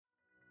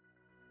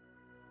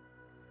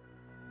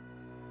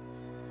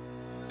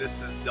This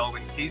is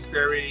Delvin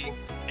Keysbury,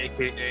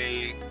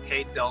 aka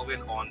Hey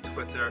Delvin on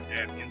Twitter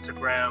and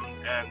Instagram.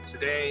 And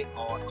today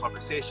on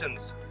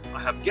Conversations, I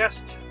have a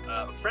guest,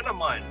 a friend of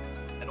mine,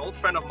 an old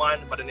friend of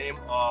mine by the name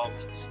of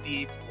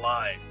Steve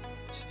Lai.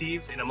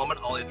 Steve, in a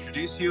moment I'll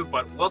introduce you,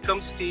 but welcome,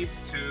 Steve,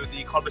 to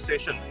the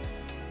conversation.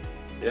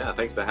 Yeah,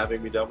 thanks for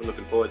having me, Delvin.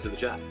 Looking forward to the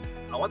chat.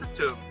 I wanted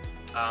to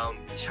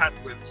chat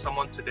with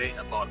someone today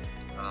about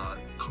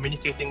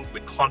communicating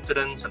with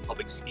confidence and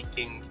public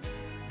speaking.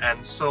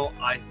 And so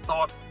I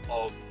thought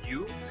of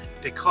you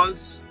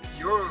because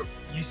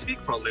you speak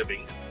for a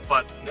living,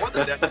 but more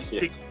than that,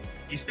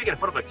 you speak in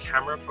front of a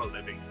camera for a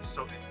living.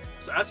 So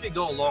as we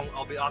go along,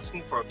 I'll be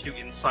asking for a few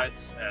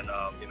insights and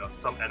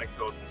some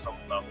anecdotes and some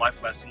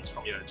life lessons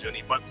from your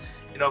journey. But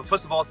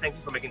first of all, thank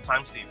you for making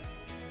time, Steve.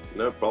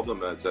 No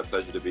problem. It's a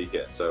pleasure to be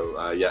here. So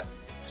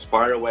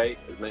fire away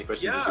as many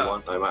questions as you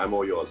want. I'm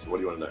all yours. What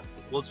do you want to know?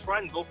 We'll try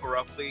and go for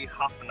roughly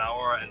half an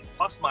hour, and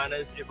plus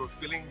minus, if we're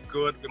feeling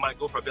good, we might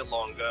go for a bit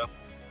longer.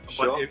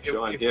 Sure,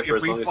 I'm here for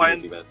as long as you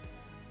need me, man.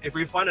 If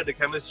we find that the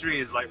chemistry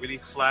is like really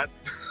flat,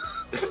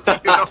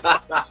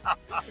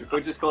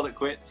 we'll just call it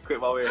quits.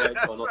 Quit while we're ahead,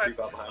 so not right. too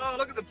far behind. Oh,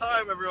 look at the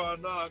time,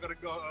 everyone. No, I gotta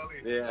go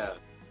early. Yeah.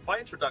 By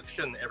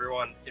introduction,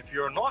 everyone, if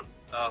you're not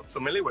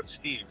familiar with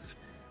Steve,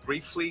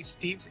 briefly,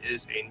 Steve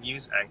is a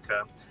news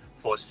anchor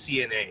for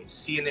CNA.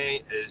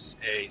 CNA is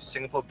a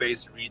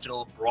Singapore-based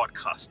regional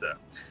broadcaster.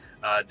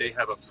 They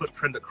have a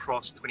footprint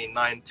across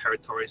 29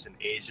 territories in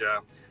Asia,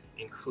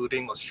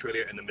 including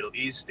Australia and the Middle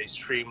East. They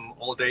stream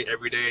all day,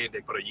 every day.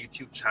 They've got a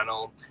YouTube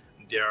channel.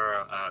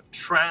 They're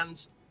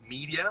trans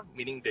media,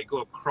 meaning they go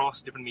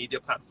across different media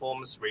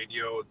platforms,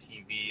 radio,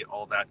 TV,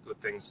 all that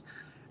good things.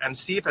 And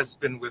Steve has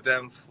been with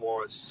them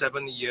for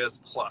 7 years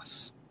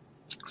plus.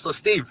 So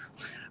Steve,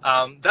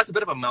 that's a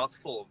bit of a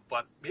mouthful,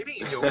 but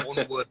maybe in your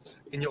own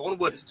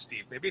words,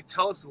 Steve, maybe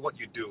tell us what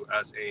you do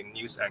as a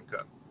news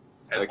anchor.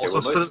 And okay,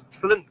 also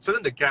fill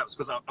in the gaps,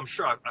 because I'm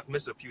sure I've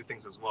missed a few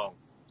things as well.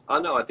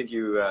 No, I think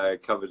you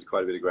covered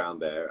quite a bit of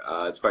ground there.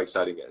 It's quite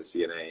exciting at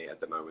CNA at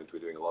the moment. We're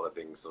doing a lot of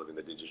things sort of in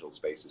the digital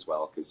space as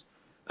well, because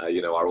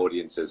our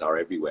audiences are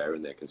everywhere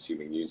and they're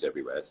consuming news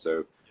everywhere.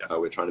 So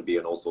we're trying to be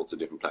on all sorts of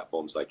different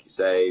platforms, like you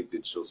say,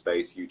 digital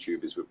space.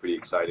 YouTube is pretty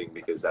exciting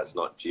because that's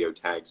not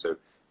geotagged, so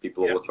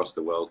people all across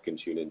the world can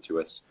tune into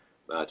us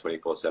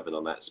 24/7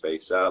 on that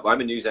space.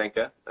 I'm a news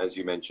anchor, as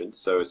you mentioned.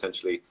 So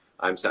essentially,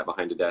 I'm sat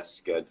behind a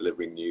desk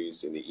delivering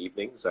news in the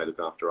evenings. I look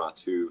after our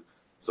two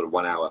sort of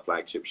 1 hour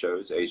flagship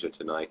shows, Asia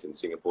Tonight and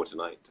Singapore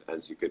Tonight.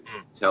 As you could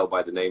tell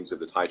by the names of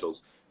the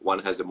titles, one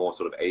has a more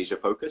sort of Asia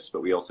focus,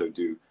 but we also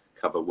do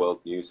cover world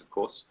news, of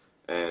course.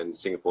 And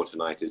Singapore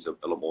Tonight is a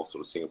lot more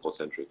sort of Singapore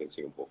centric and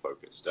Singapore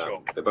focused.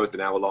 Sure. They're both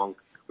an hour long.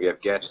 We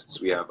have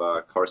guests, we have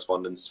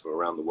correspondents from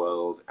around the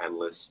world,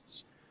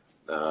 analysts,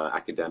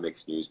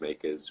 academics,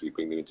 newsmakers. We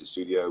bring them into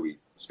studio. We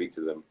speak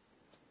to them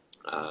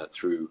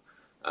through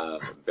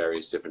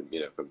various different,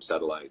 from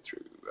satellite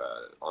through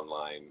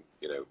online.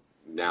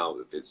 Now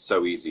it's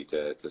so easy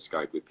to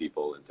Skype with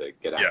people and to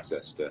get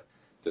access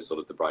to sort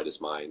of the brightest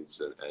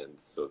minds and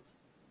sort of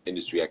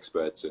industry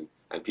experts and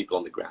people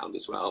on the ground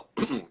as well.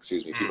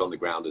 Excuse me, people on the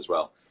ground as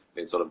well,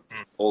 in sort of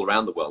all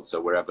around the world. So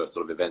wherever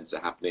sort of events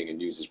are happening and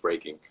news is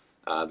breaking,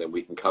 then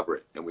we can cover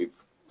it. And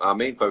our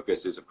main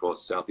focus is, of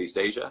course, Southeast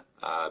Asia,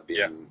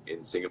 being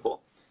in Singapore.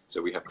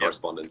 So we have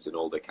correspondents in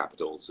all the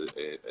capitals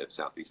of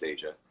Southeast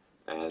Asia.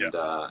 And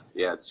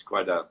it's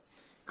quite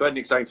an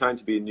exciting time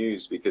to be in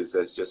news, because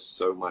there's just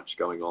so much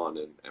going on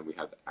and we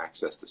have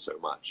access to so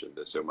much, and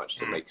there's so much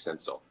to make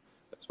sense of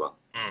as well.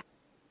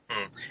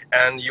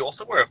 And you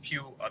also wear a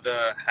few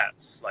other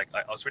hats. Like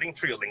I was reading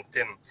through your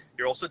LinkedIn,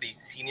 you're also the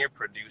senior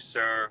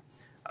producer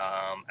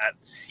at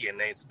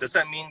CNA. So does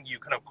that mean you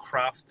kind of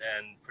craft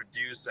and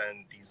produce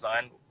and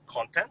design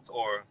content,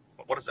 or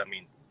what does that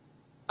mean?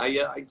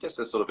 I guess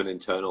that's sort of an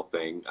internal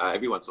thing.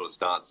 Everyone sort of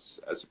starts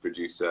as a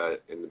producer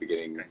in the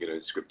beginning,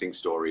 scripting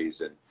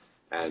stories and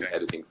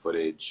editing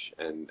footage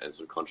and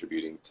sort of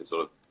contributing to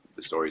sort of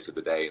the stories of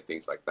the day and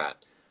things like that.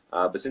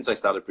 But since I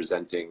started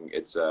presenting,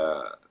 it's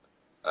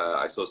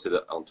I sort of sit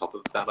on top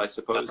of that, I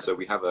suppose. So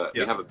we have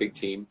a big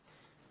team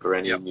for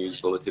any news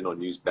bulletin or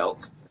news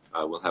belt.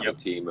 We'll have a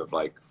team of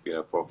 4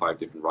 or 5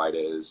 different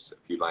writers,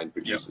 a few line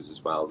producers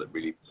as well, that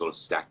really sort of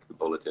stack the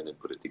bulletin and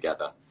put it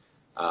together.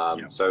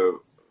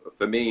 So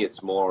for me,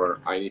 it's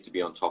more, I need to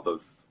be on top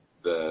of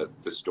the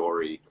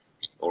story,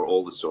 or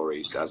all the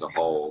stories as a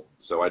whole.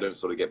 So I don't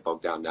sort of get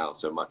bogged down now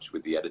so much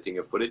with the editing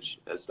of footage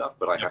and stuff,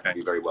 but I have to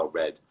be very well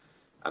read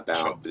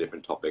about the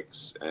different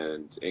topics.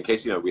 And in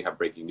case, we have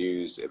breaking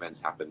news,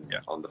 events happen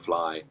on the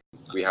fly,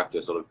 we have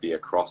to sort of be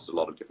across a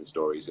lot of different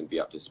stories and be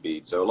up to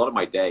speed. So a lot of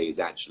my day is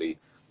actually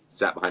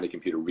sat behind a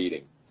computer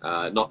reading,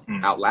 not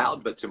out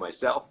loud, but to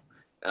myself,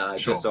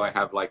 just so I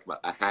have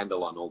a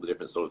handle on all the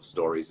different sort of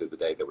stories of the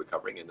day that we're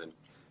covering. And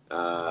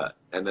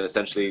then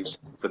essentially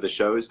for the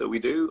shows that we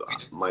do,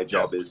 my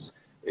job is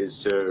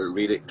to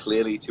read it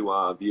clearly to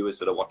our viewers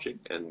that are watching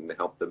and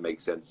help them make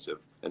sense of,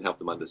 and help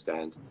them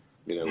understand,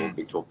 all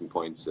big talking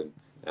points and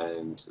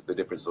and the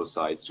different sort of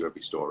sides to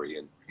every story,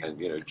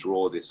 and you know,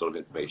 draw this sort of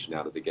information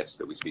out of the guests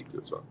that we speak to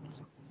as well.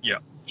 Yeah,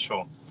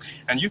 sure.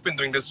 And you've been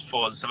doing this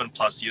for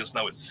 7+ years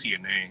now with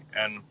CNA,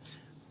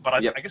 but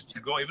I guess to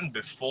go even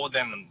before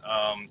then,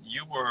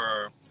 you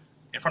were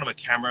in front of a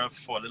camera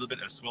for a little bit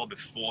as well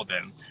before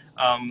then.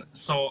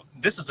 So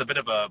this is a bit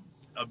of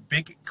a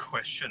big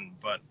question,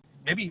 but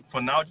maybe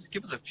for now, just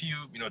give us a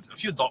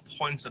few dot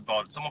points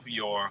about some of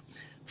your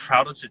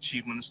proudest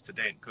achievements to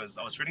date, because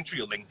I was reading through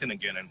your LinkedIn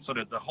again, and so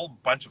there's a whole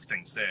bunch of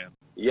things there.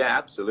 Yeah,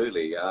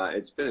 absolutely.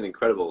 It's been an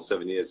incredible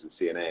 7 years with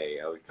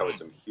CNA. We've covered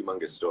some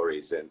humongous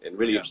stories in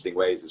really interesting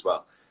ways as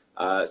well.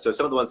 So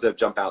some of the ones that have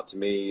jumped out to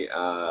me,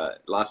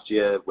 last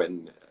year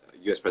when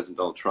US President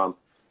Donald Trump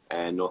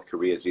and North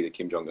Korea's leader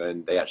Kim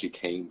Jong-un, they actually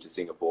came to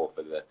Singapore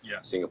for the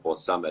Singapore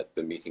summit,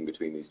 the meeting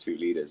between these two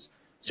leaders.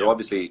 So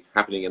obviously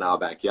happening in our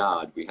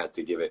backyard, we had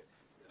to give it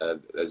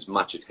as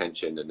much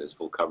attention and as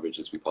full coverage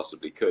as we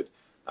possibly could.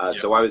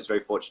 So I was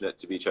very fortunate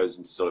to be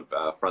chosen to sort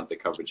of front the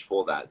coverage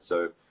for that.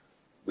 So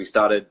we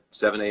started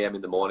 7 a.m.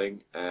 in the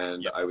morning,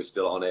 and I was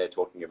still on air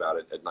talking about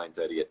it at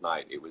 9:30 at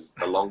night. It was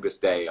the longest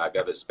day I've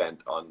ever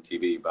spent on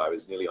TV, but I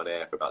was nearly on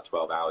air for about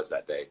 12 hours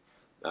that day,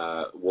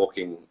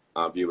 walking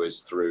our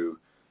viewers through,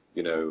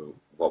 you know,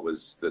 what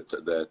was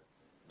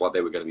what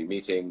they were going to be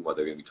meeting, what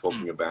they were going to be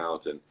talking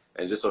about, and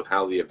just sort of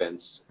how the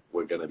events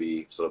were going to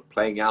be sort of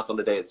playing out on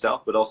the day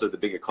itself, but also the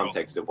bigger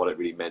context of what it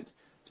really meant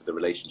to the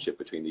relationship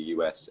between the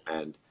US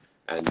and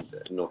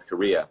North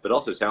Korea, but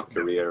also South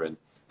Korea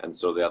and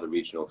so the other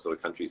regional sort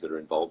of countries that are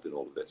involved in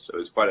all of this. So it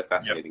was quite a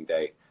fascinating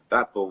day.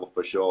 That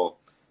for sure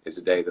is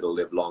a day that'll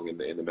live long in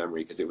the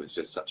memory, because it was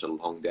just such a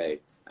long day,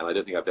 and I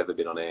don't think I've ever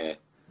been on air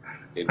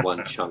in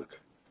one chunk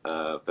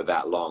for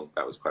that long.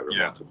 That was quite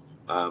remarkable.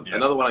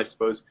 Another one, I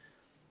suppose,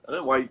 I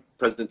don't know why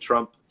President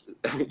Trump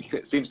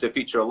seems to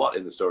feature a lot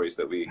in the stories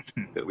that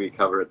we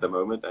cover at the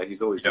moment.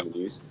 He's always in the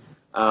news.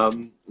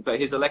 But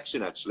his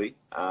election actually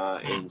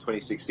in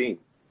 2016,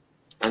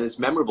 and it's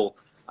memorable.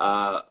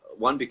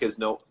 One, because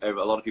a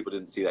lot of people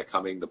didn't see that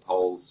coming. The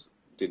polls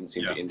didn't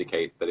seem to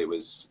indicate that it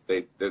was.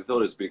 They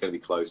thought it was going to be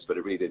close, but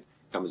it really did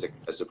come as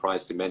a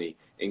surprise to many,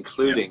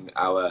 including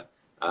our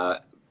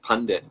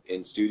pundit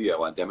in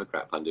studio, our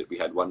Democrat pundit. We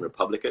had one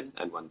Republican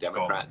and one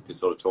Democrat to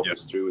sort of talk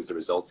us through as the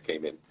results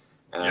came in.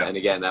 And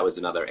again, that was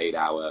another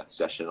 8-hour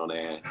session on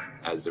air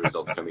as the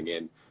results coming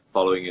in,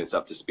 following us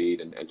up to speed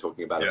and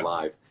talking about it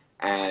live.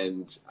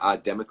 And our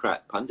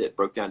Democrat pundit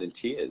broke down in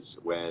tears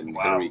when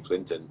Hillary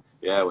Clinton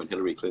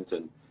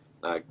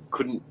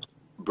couldn't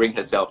bring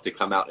herself to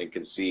come out and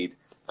concede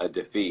a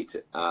defeat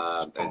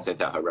and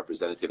sent out her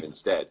representative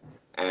instead.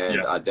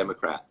 And our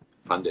Democrat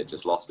pundit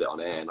just lost it on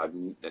air.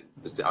 And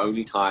it's the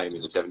only time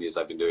in the 7 years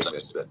I've been doing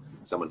this that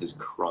someone has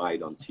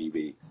cried on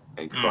TV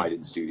and cried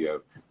in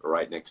studio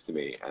right next to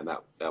me. And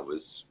that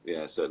was,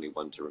 certainly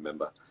one to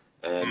remember.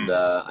 And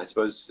I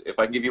suppose if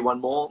I can give you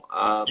one more,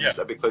 a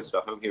bit closer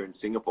to home here in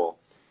Singapore,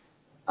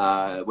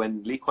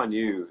 when Lee Kuan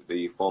Yew,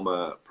 the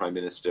former Prime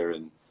Minister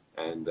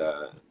and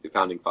the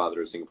founding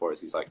father of Singapore, as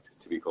he's like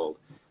to be called,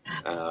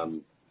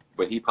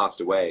 when he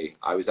passed away,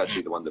 I was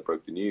actually the one that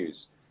broke the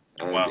news.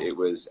 And it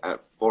was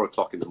at 4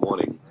 o'clock in the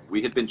morning.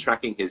 We had been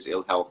tracking his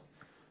ill health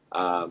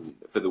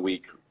for the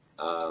week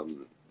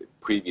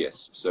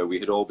previous. So we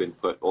had all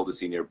the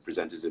senior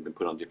presenters had been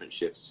put on different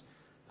shifts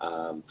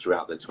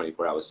throughout the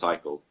 24-hour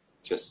cycle,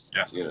 just,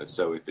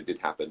 so if it did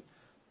happen,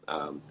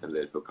 and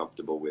they'd feel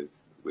comfortable with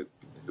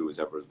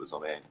whoever was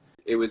on air.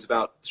 It was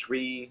about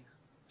 3:45,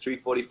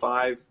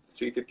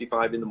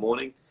 3:55 in the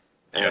morning,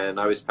 and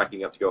I was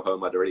packing up to go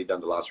home. I'd already done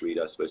the last read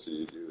I was supposed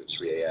to do at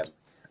 3 a.m.,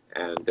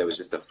 and there was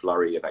just a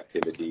flurry of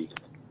activity.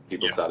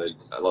 People started,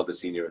 a lot of the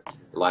senior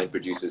line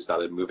producers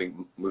started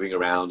moving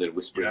around and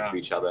whispering to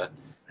each other,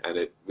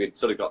 and we'd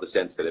sort of got the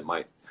sense that it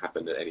might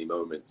happen at any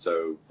moment.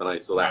 So when I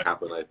saw that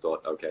happen, I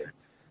thought, okay,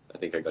 I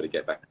think I got to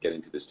get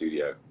into the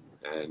studio.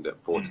 And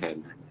at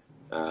 4:10,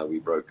 I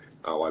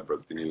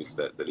broke the news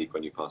that Lee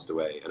Kuan Yew passed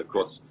away. And of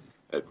course,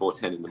 at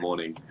 4:10 in the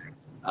morning,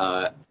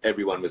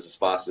 everyone was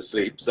fast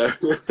asleep. So,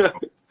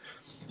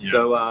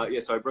 so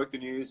I broke the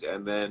news,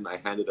 and then I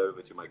handed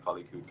over to my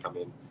colleague who'd come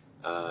in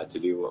to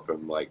do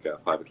from like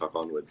 5 o'clock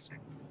onwards.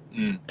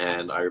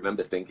 And I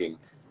remember thinking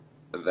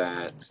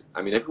that,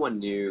 I mean, everyone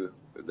knew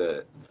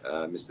that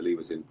Mr. Lee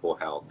was in poor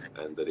health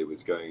and that it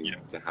was going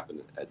to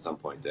happen at some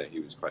point. He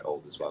was quite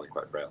old as well and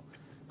quite frail.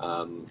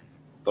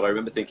 But I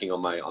remember thinking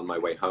on my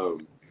way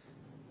home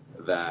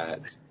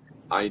that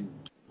I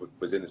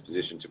was in this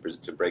position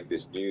to break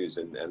this news,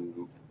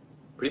 and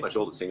pretty much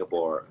all of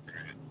Singapore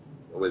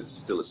was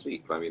still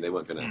asleep. I mean, they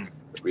weren't going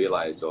to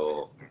realize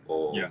or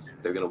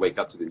they were going to wake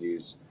up to the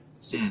news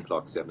 6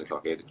 o'clock, 7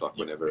 o'clock, 8 o'clock,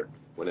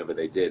 whenever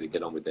they did, and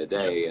get on with their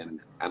day.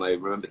 And I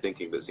remember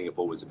thinking that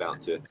Singapore was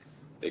about to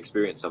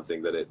experience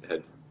something that it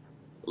had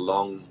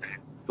long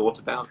thought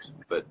about,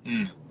 but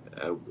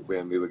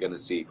when we were going to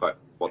see quite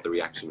what the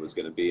reaction was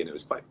going to be, and it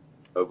was quite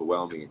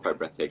overwhelming and quite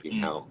breathtaking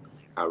how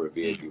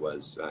revered he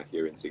was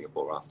here in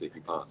Singapore after he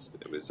passed.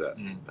 It was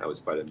that was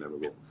quite a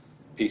memorable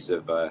piece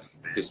of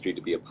history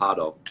to be a part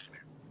of.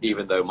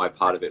 even though my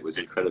part of it was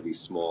incredibly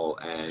small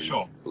and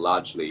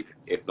largely,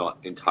 if not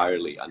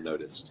entirely,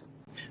 unnoticed.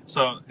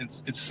 So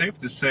it's safe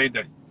to say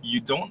that you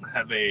don't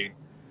have a,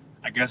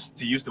 I guess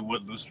to use the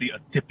word loosely, a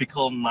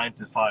typical 9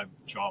 to 5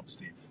 job,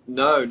 Steve.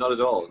 No, not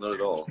at all. Not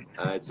at all.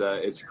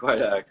 It's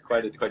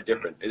quite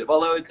different.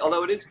 Although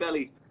it is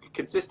fairly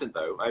consistent,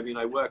 though. I mean,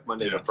 I work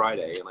Monday to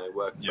Friday, and I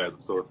work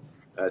sort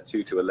of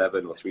 2 to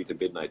 11 or 3 to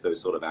midnight,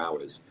 those sort of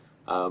hours.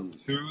 When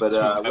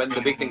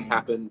the big things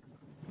happen,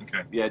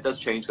 it does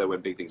change though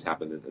when big things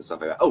happen and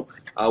stuff like that. Oh,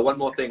 one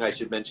more thing I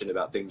should mention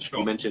about things.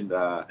 You mentioned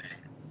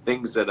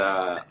things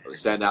that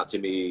stand out to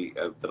me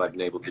that I've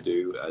been able to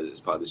do as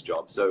part of this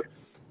job. So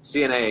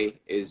CNA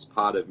is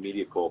part of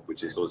MediaCorp,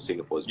 which is sort of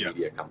Singapore's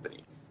media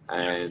company.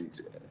 And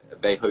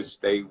they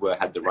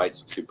had the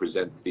rights to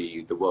present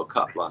the World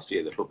Cup last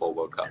year, the Football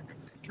World Cup.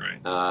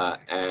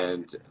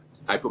 And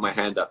I put my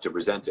hand up to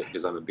present it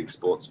because I'm a big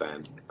sports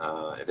fan,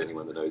 if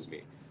anyone that knows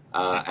me.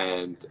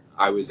 And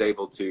I was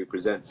able to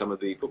present some of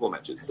the football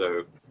matches.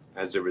 So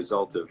as a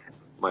result of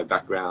my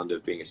background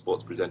of being a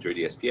sports presenter at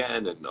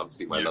ESPN and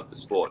obviously my love for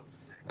sport,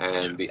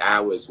 and the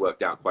hours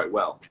worked out quite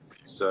well.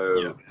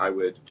 So I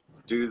would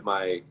do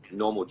my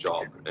normal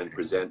job and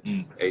present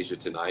Asia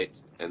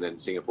tonight and then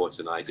Singapore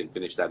tonight and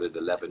finish that at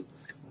 11.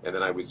 And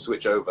then I would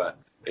switch over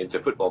into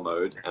football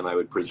mode and I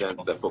would present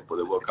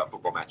the World Cup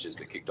football matches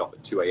that kicked off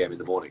at 2 a.m. in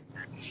the morning.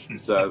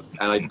 So,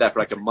 and I did that for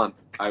like a month.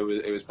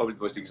 It was probably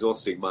the most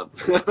exhausting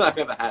month I've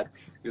ever had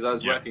because I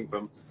was working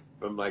from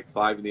like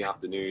 5 in the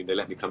afternoon. They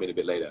let me come in a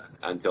bit later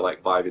until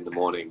like 5 in the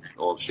morning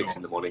or 6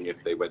 in the morning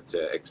if they went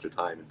to extra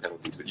time and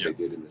penalties, which they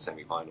did in the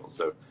semi-finals.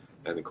 So,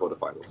 and the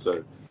quarterfinals.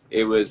 So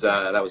it was,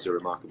 that was a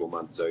remarkable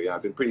month. So yeah,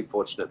 I've been pretty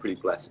fortunate, pretty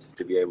blessed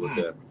to be able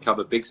to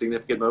cover big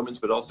significant moments,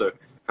 but also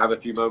have a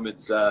few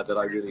moments that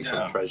I really sort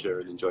of treasure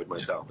and enjoyed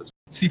myself as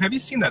well. Steve, have you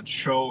seen that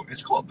show?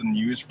 It's called The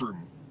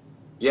Newsroom.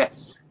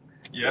 Yes.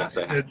 Yeah. Yes,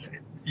 I have.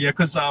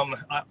 Because I'm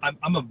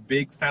a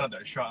big fan of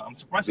that show. I'm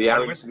surprised. The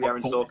Aaron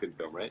Sorkin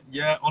film, right?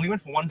 Yeah, only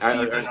went for one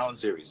season.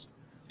 Series.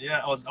 Yeah,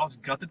 I was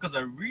gutted because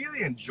I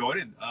really enjoyed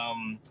it.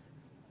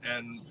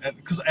 And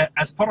because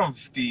as part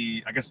of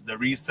the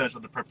research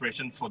or the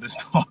preparation for this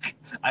talk,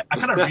 I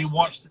kind of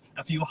rewatched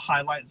a few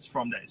highlights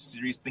from that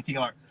series, thinking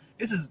like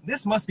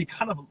this must be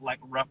kind of like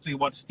roughly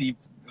what Steve's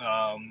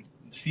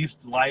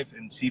life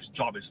and Steve's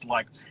job is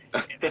like.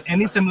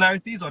 Any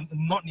similarities, or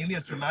not nearly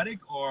as dramatic,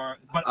 or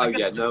but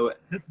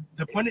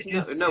the point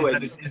is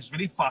that it's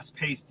really fast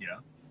paced,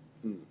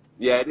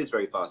 Yeah, it is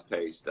very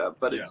fast-paced,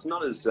 but it's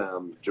not as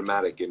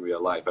dramatic in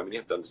real life. I mean, you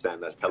have to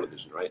understand that's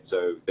television, right?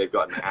 So they've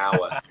got an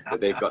hour that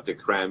they've got to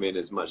cram in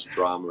as much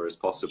drama as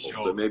possible.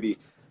 So maybe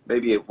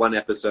one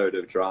episode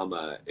of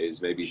drama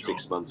is maybe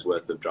 6 months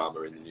worth of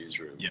drama in the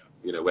newsroom.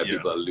 Where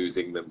people are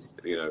losing them,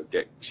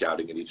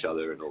 shouting at each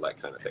other and all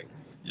that kind of thing.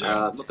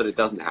 Not that it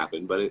doesn't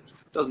happen, but it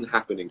doesn't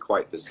happen in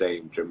quite the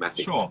same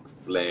dramatic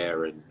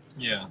flair and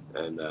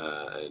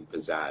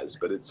pizzazz.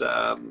 But it's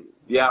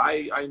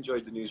I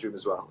enjoyed the newsroom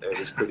as well. It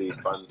was pretty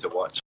fun to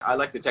watch. I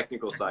like the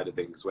technical side of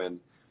things when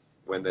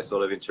they're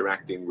sort of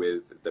interacting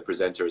with the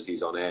presenter as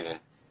he's on air,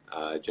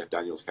 Jeff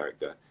Daniels'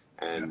 character,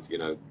 and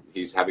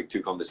he's having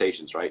two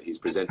conversations, right? He's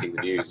presenting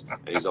the news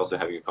and he's also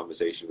having a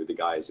conversation with the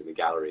guys in the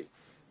gallery.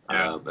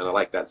 And I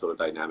like that sort of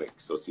dynamic,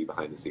 so see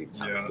behind the scenes.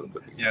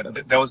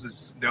 There was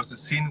a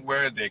scene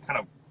where they kind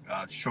of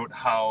showed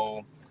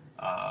how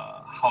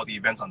the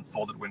events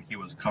unfolded when he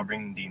was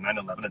covering the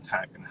 9/11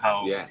 attack and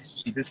how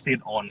he just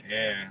stayed on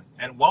air.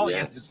 And while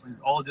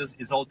it's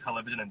all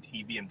television and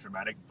TV and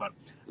dramatic, but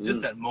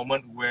just that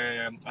moment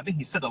where I think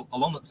he said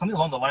something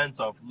along the lines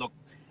of, "Look,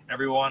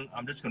 everyone,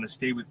 I'm just going to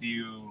stay with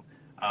you.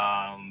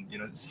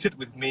 Sit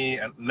with me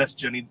and let's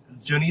journey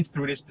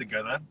through this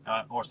together,"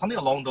 or something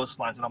along those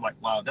lines. And I'm like,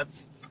 wow,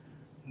 that's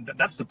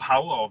the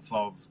power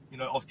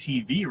of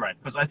TV, right?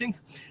 Because I think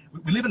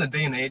we live in a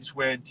day and age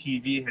where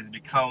TV has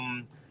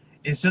become,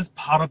 it's just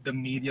part of the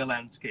media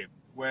landscape.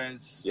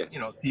 Whereas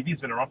TV has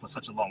been around for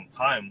such a long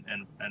time,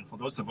 and for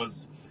those of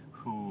us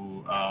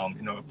who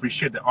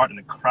appreciate the art and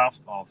the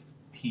craft of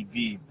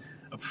TV,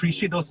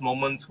 appreciate those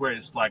moments where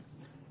it's like,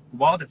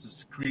 while there's a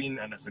screen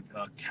and there's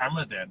a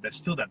camera there, there's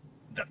still that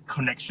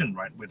connection,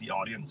 right, with the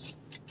audience.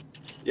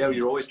 Yeah,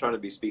 you're always trying to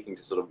be speaking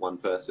to sort of one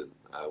person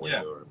when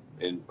you're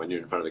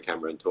in front of the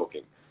camera and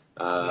talking.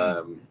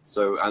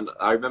 So, and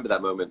I remember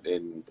that moment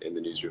in the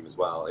newsroom as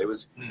well. It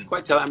was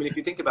quite telling. I mean, if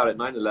you think about it,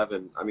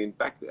 9/11. I mean,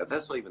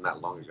 that's not even that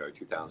long ago,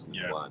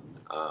 2001.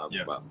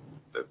 Well,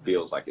 it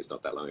feels like it's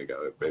not that long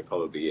ago. It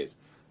probably is.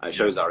 It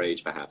shows our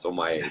age, perhaps, or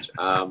my age.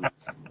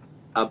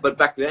 But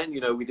back then,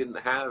 we didn't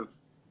have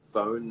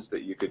phones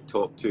that you could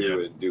talk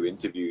to and do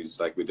interviews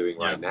like we're doing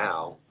right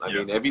now. I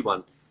mean,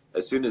 everyone,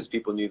 as soon as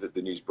people knew that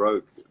the news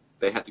broke,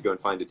 they had to go and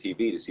find a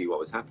TV to see what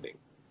was happening.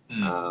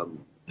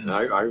 And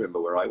I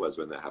remember where I was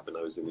when that happened.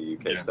 I was in the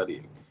UK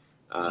studying,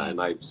 and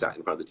I sat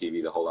in front of the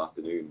TV the whole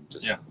afternoon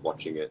just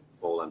watching it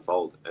all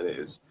unfold, and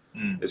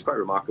it's quite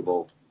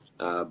remarkable.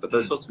 But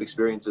those sorts of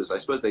experiences, I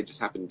suppose they just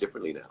happen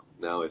differently now.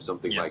 Now, if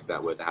something like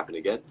that were to happen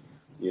again,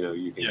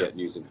 You can get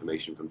news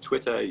information from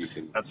Twitter. You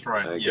can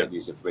get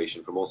news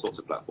information from all sorts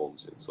of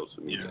platforms and sorts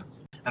of media.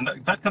 And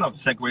that kind of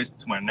segues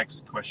to my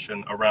next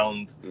question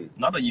around,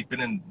 now that you've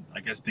been in,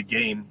 I guess, the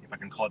game, if I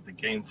can call it the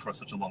game, for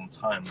such a long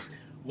time,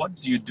 what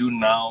do you do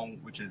now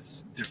which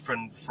is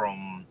different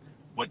from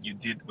what you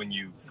did when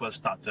you first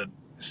started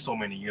so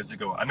many years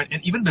ago? I mean,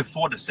 and even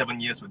before the 7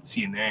 years with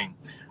CNA,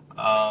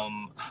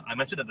 I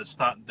mentioned at the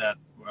start that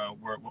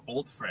we're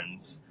old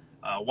friends.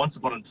 Once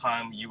upon a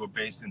time, you were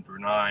based in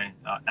Brunei,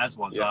 as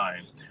was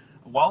I.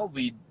 While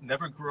we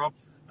never grew up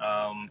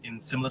in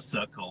similar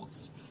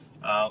circles,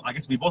 I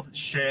guess we both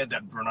share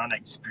that Brunei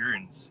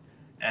experience.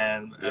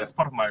 And as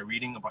part of my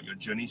reading about your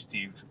journey,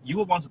 Steve, you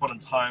were once upon a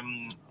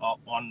time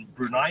on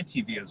Brunei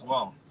TV as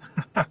well.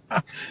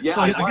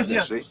 So I guess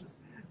actually.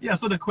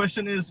 So the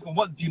question is,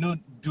 what do you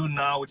do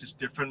now which is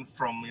different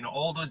from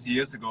all those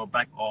years ago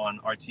back on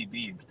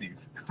RTB, Steve?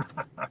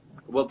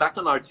 Well, back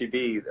on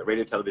RTB,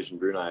 Radio Television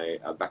Brunei,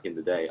 back in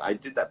the day, I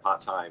did that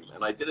part-time,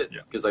 and I did it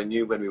because I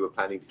knew when we were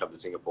planning to come to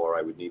Singapore,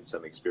 I would need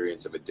some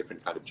experience of a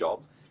different kind of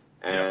job.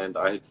 And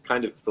I had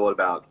kind of thought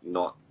about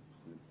not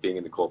being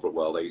in the corporate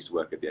world. I used to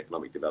work at the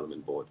Economic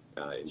Development Board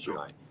in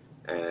Brunei,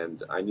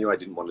 and I knew I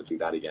didn't want to do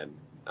that again,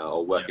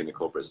 or work in the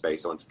corporate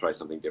space. I wanted to try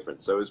something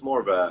different. So it was more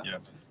of a...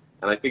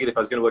 And I figured if I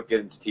was going to get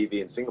into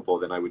TV in Singapore,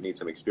 then I would need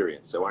some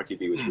experience. So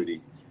RTB was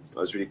I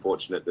was really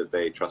fortunate that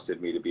they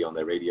trusted me to be on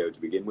their radio to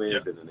begin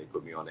with, and then they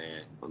put me on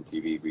air, on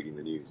TV, reading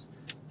the news.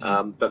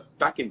 But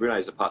back in Brunei,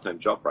 it's a part-time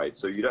job, right?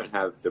 So you don't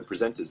have the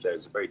presenters there.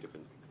 It's a very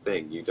different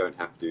thing. You don't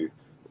have to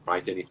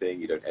write anything.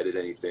 You don't edit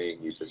anything.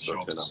 You just sort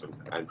of turn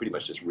up and pretty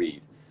much just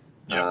read.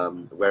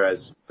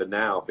 Whereas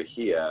for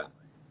here,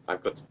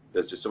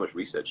 there's just so much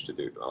research to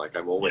do. Like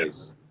I'm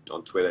always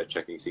on Twitter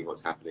seeing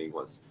what's happening,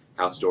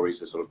 how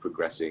stories are sort of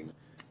progressing,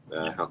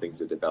 how things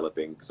are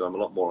developing. So I'm a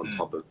lot more on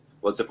top of.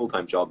 Well, it's a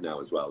full-time job now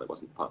as well. It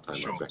wasn't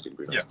part-time like back in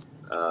Brunei.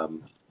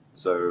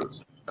 So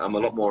I'm a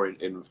lot more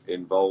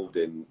involved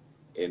in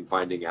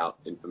finding out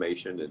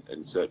information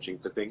and searching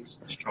for things.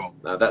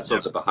 That's sort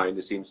of the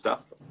behind-the-scenes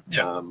stuff.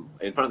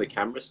 In front of the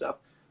camera stuff,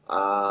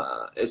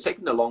 it's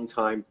taken a long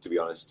time, to be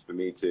honest, for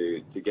me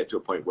to get to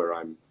a point where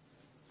I'm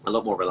a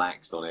lot more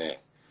relaxed on air.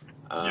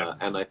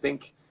 And I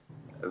think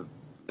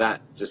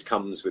that just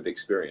comes with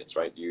experience,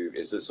 right?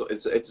 It's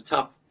a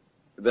tough.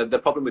 The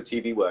problem with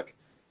TV work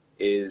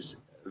is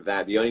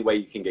that the only way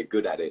you can get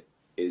good at it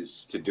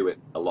is to do it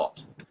a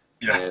lot.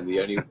 And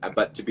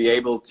but to be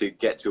able to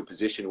get to a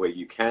position where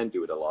you can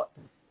do it a lot,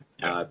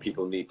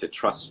 people need to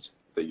trust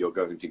that you're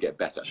going to get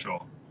better.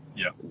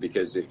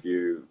 Because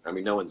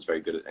no one's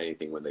very good at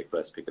anything when they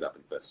first pick it up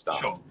and first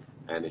start.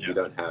 And if you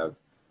don't have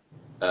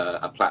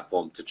a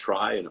platform to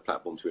try and a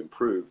platform to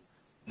improve,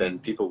 then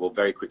people will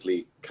very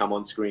quickly come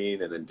on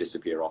screen and then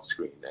disappear off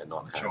screen and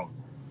not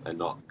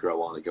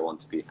grow on and go on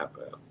to have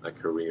a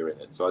career in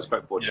it. So I was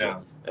quite fortunate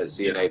at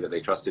CNA that they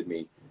trusted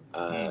me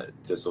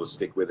to sort of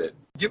stick with it.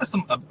 Give us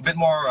a bit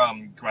more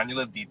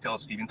granular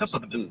details, Steve, in terms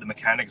of the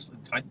mechanics.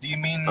 Do you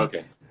mean?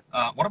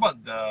 What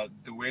about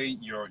the way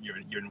your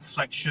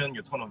inflection,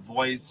 your tone of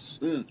voice,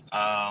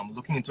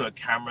 looking into a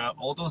camera,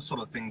 all those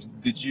sort of things?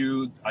 Did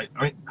you? I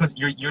mean, because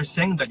you're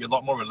saying that you're a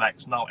lot more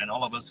relaxed now, and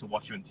all of us who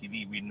watch you on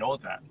TV, we know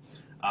that.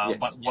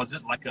 But was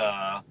it like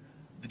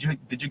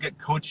Did you get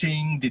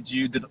coaching?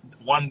 Did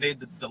one day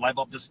the light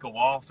bulb just go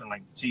off and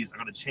like, geez, I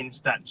got to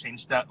change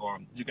that, or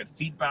did you get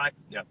feedback?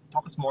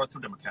 Talk us more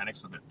through the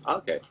mechanics of it.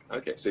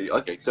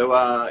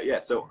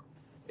 So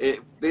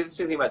the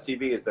interesting thing about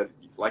TV is that,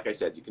 like I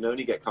said, you can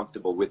only get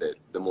comfortable with it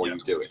the more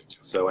you do it.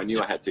 So I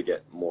knew I had to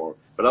get more,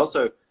 but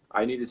also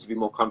I needed to be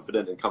more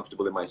confident and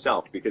comfortable in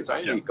myself, because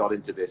I only got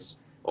into this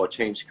or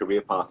changed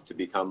career path to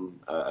become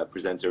a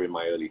presenter in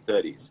my early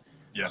 30s.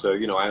 So,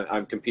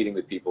 I'm competing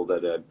with people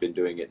that have been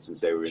doing it since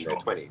they were in their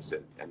 20s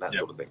and that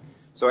sort of thing.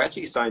 So I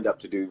actually signed up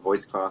to do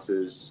voice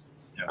classes,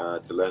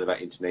 to learn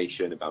about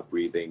intonation, about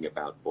breathing,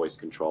 about voice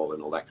control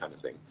and all that kind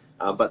of thing.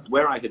 But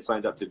where I had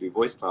signed up to do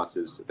voice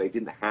classes, they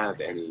didn't have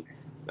any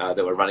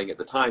that were running at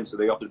the time, so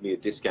they offered me a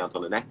discount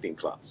on an acting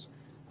class.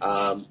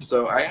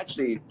 So I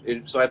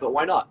thought,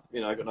 why not?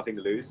 I've got nothing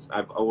to lose.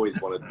 I've always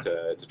wanted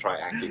to try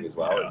acting as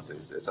well. It's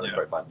something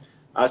very fun.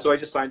 So I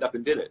just signed up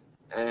and did it.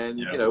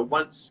 And,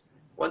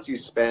 once you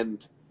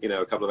spend,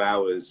 a couple of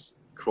hours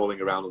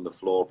crawling around on the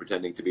floor,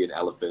 pretending to be an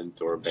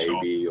elephant or a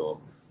baby or,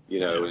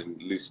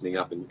 and loosening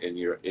up in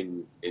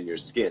your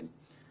skin,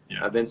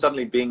 then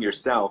suddenly being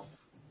yourself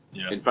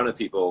in front of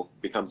people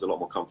becomes a lot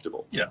more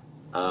comfortable.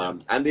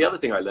 And the other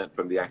thing I learned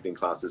from the acting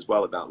class as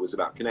well was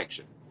about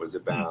connection, was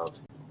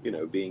about,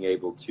 being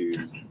able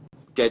to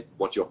get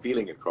what you're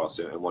feeling across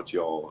and what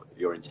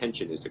your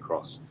intention is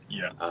across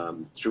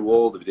through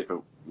all the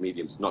different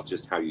mediums, not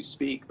just how you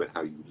speak, but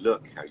how you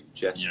look, how you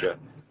gesture,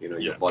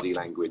 your body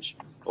language,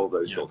 all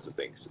those sorts of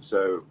things.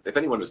 So if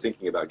anyone was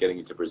thinking about getting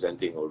into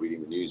presenting or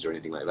reading the news or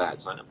anything like that,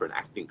 sign up for an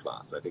acting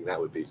class. I think that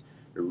would be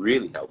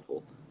really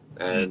helpful.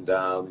 And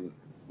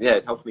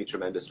it helped me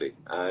tremendously.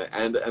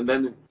 And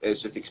then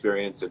it's just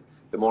experience. And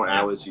the more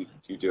hours you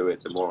do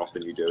it, the more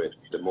often you do it,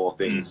 the more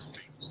things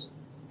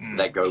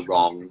that go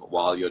wrong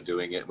while you're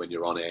doing it when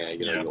you're on air.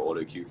 You know, Yeah. your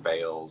auto cue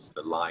fails,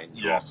 the line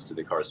Yeah. drops to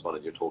the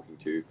correspondent you're talking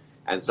to,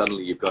 and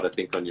suddenly you've got to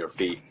think on your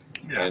feet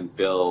Yeah. and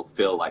fill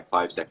like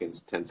 5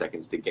 seconds, 10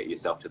 seconds to get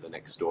yourself to the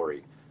next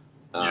story.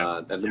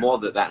 Yeah. And the more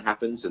that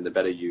happens, and the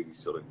better you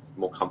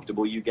more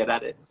comfortable you get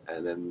at it,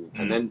 and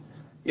then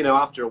you know,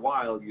 after a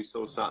while you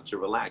sort of start to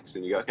relax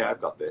and you go, okay,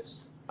 I've got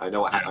this. I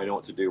know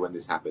what to do when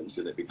this happens,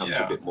 and it becomes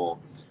a bit more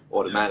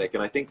automatic.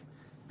 And I think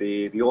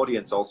the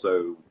audience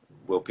also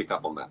will pick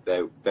up on that.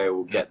 They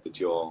will get that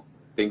your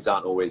things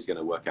aren't always going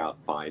to work out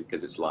fine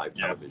because it's live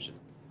television.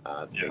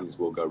 Things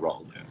will go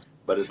wrong. Yeah.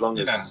 But as long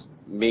as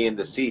me in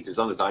the seat, as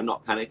long as I'm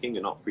not panicking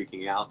and not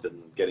freaking out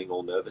and getting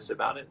all nervous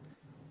about it,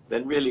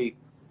 then really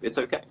it's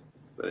okay.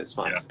 Then it's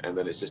fine. Yeah. And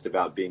then it's just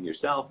about being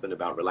yourself and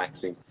about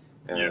relaxing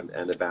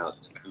and about,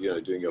 you know,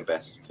 doing your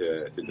best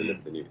to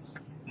deliver the news.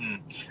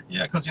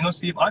 Yeah, because, you know,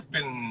 Steve, I've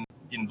been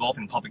involved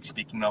in public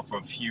speaking now for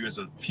a few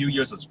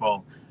years as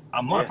well.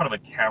 I'm not in front of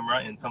a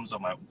camera in terms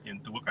of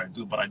the work I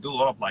do, but I do a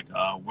lot of like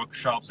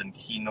workshops and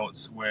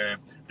keynotes where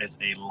there's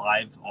a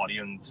live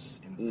audience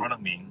in front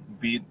of me,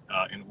 be it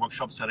in a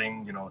workshop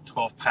setting, you know,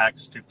 12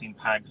 packs, 15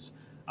 packs,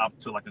 up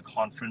to like a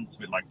conference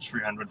with like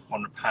 300,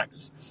 400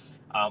 packs.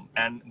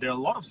 And there are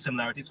a lot of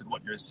similarities with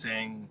what you're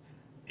saying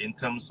in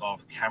terms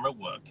of camera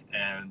work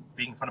and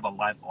being in front of a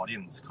live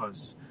audience,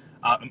 because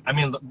I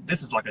mean,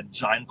 this is like a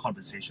giant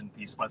conversation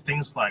piece, but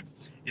things like,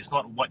 it's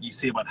not what you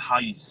say, but how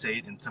you say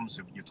it in terms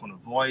of your tone of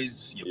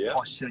voice, your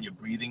posture, your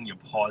breathing, your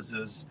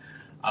pauses.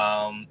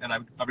 And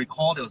I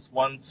recall there was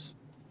once,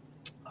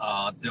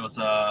 I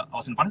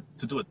was invited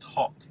to do a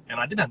talk,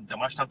 and I didn't have that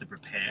much time to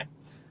prepare.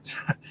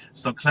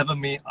 So clever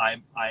me, I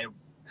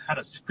had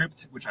a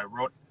script which I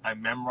wrote. I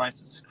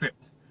memorized the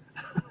script.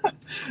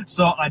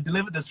 So I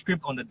delivered the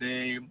script on the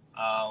day,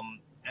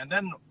 and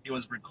then it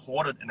was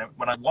recorded. And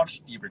when I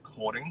watched the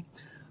recording,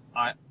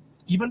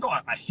 even though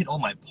I hit all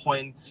my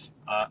points,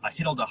 I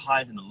hit all the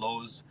highs and the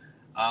lows,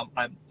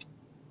 I'm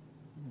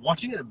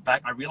watching it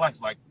back, I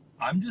realized like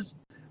I'm just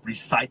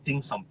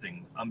reciting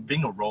something. I'm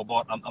being a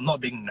robot. I'm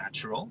not being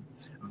natural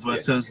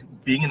versus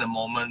being in the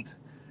moment.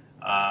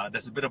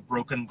 There's a bit of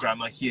broken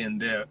grammar here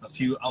and there, a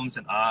few ums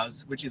and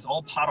ahs, which is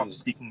all part of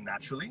speaking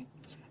naturally.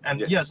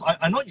 And yes,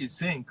 I know what you're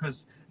saying,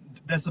 because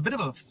there's a bit of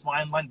a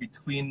fine line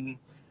between,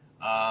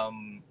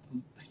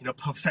 you know,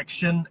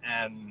 perfection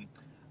and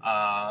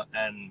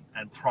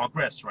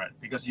progress, right?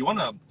 Because you want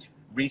to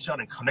reach out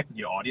and connect with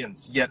your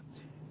audience. Yet,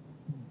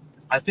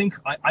 I think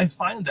I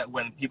find that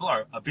when people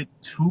are a bit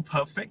too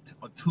perfect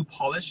or too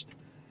polished,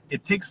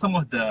 it takes some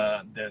of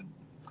the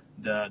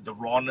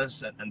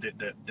rawness and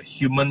the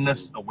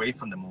humanness away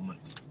from the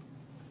moment.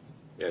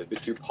 Yeah, a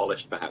bit too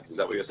polished, perhaps. Is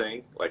that what you're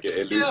saying? Like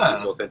it loses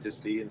its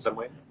authenticity in some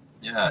way?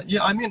 Yeah.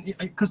 I mean,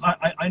 because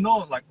I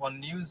know, like on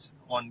news,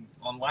 on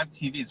live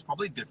TV, it's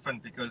probably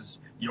different because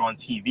you're on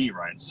TV,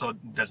 right? So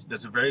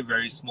there's a very,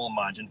 very small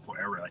margin for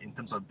error in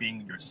terms of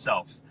being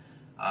yourself.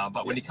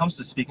 But when it comes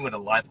to speaking with a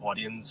live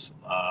audience,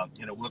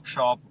 in a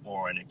workshop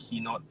or in a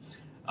keynote,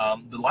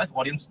 the live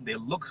audience, they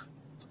look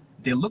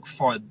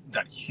for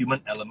that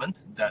human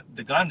element, that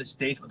the guy on the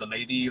stage or the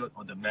lady or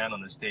the man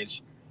on the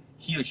stage,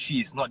 he or she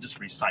is not just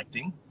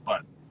reciting,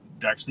 but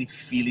they're actually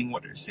feeling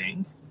what they're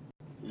saying.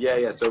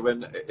 Yeah. So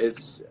when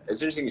it's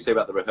interesting you say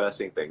about the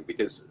rehearsing thing,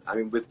 because I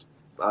mean,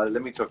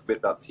 let me talk a bit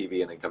about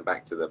TV and then come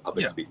back to the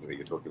public speaking that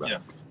you're talking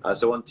about. Yeah.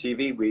 So on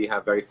TV, we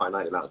have very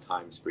finite amount of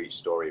times for each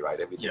story, right?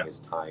 Everything is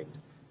timed.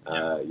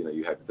 You know,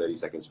 you have 30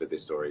 seconds for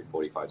this story,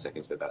 45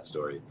 seconds for that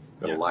story.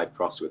 You've got a live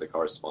cross with a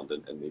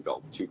correspondent, and you've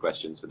got 2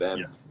 questions for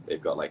them.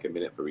 They've got like a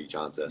minute for each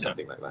answer,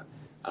 something like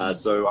that.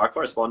 So our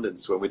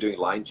correspondents, when we're doing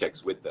line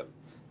checks with them,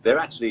 they're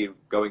actually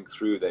going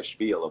through their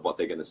spiel of what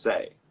they're going to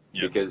say,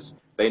 because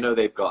they know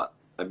they've got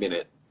a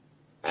minute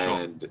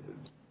and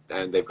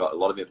they've got a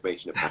lot of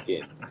information to pack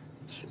in.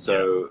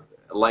 So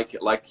like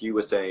you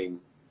were saying,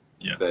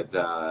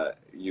 that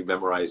you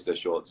memorized a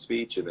short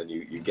speech and then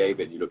you gave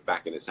it and you look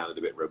back and it sounded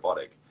a bit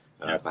robotic,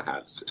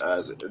 perhaps.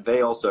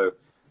 They also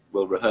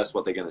will rehearse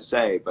what they're going to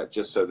say, but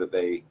just so that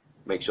they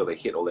make sure they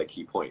hit all their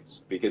key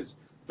points. Because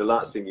the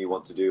last thing you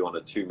want to do on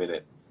a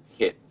 2-minute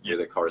hit with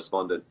a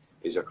correspondent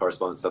is your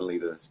correspondent suddenly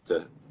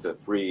to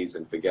freeze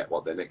and forget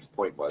what their next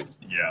point was.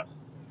 Yeah.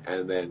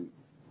 And then,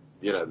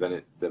 you know,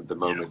 then the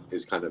moment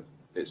is kind of,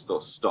 it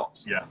sort of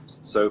stops. Yeah.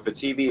 So for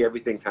TV,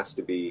 everything has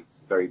to be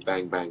very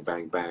bang, bang,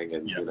 bang, bang,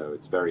 and you know,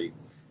 it's very,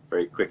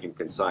 very quick and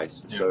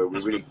concise. So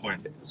we really,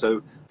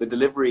 so the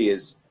delivery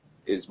is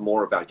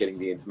more about getting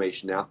the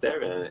information out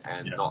there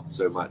and not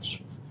so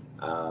much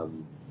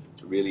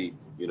really,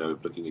 you know,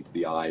 looking into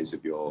the eyes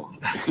of your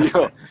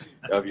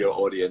of your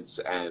audience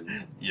and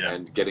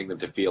getting them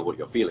to feel what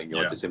you're feeling.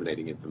 You're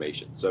disseminating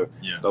information. So,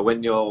 but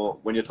when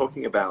you're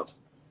talking about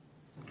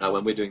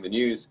when we're doing the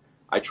news,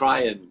 I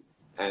try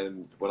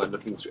and when I'm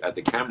looking at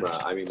the camera,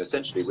 I mean,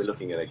 essentially we're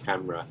looking at a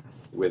camera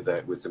with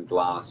some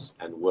glass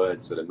and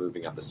words that are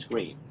moving up a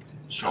screen.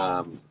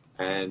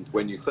 And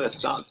when you first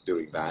start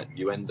doing that,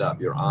 you end up,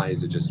 your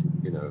eyes are just,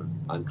 you know,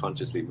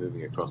 unconsciously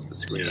moving across the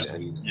screen,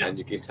 and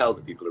you can tell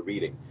that people are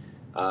reading.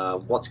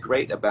 What's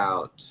great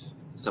about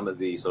some of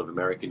the sort of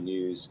American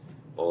news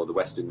or the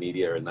Western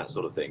media and that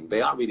sort of thing,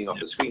 they are reading off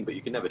the screen, but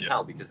you can never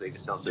tell because they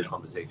just sound so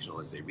conversational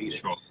as they read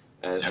it. Sure.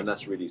 And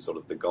that's really sort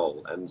of the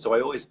goal. And so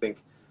I always think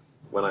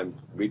when I'm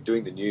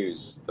doing the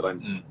news that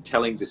I'm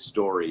telling this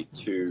story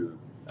to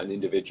an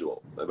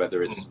individual,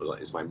 whether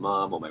it's my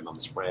mom or my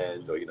mom's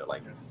friend, or, you know,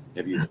 like,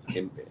 have you,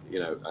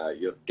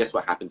 guess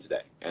what happened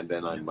today? And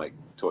then I'm like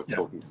talking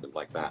to them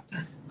like that.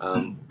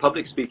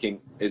 Public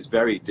speaking is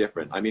very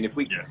different. I mean,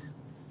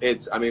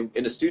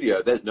 in a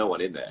studio, there's no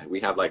one in there. We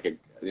have like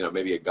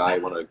maybe a guy,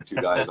 one or two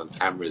guys on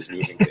cameras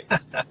moving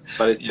things,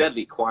 but it's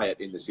deadly quiet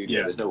in the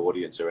studio. There's no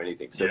audience or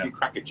anything. So if you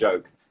crack a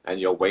joke and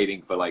you're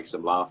waiting for like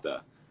some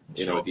laughter,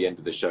 you know, at the end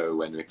of the show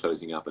when we're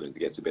closing up and it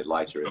gets a bit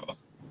lighter, and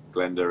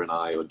Glenda and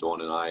I or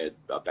Dawn and I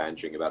are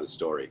bantering about a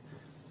story.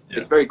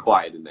 It's very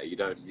quiet in there.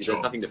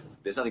 There's nothing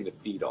to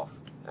feed off,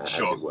 as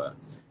it were.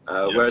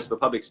 Whereas for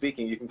public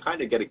speaking, you can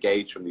kind of get a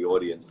gauge from the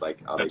audience,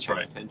 like, are they paying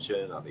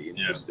attention? Are they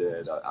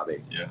interested? Are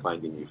they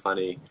finding you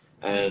funny?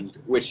 And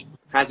which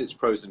has its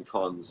pros and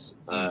cons,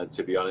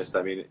 to be honest.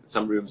 I mean,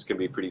 some rooms can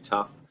be pretty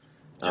tough.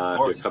 If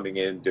you're coming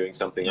in doing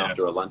something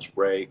after a lunch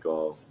break,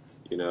 or,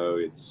 you know,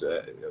 it's,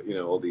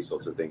 all these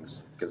sorts of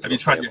things. Have you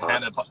tried your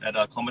hand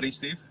at comedy,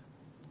 Steve?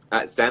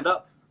 At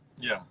stand-up?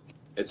 Yeah.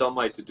 It's on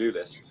my to-do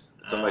list.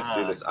 It's on my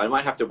to-do list. I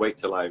might have to wait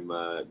till I'm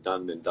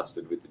done and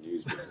dusted with the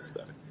news business,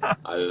 though.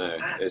 I don't know.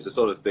 It's the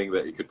sort of thing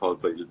that you could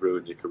probably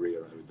ruin your career,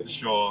 I would think.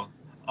 Sure.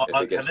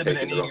 If it gets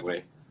taken the wrong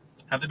way.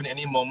 Have there been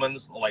any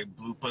moments like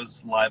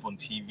bloopers live on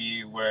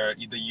TV where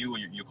either you or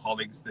your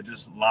colleagues, they're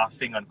just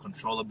laughing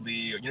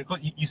uncontrollably?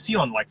 You see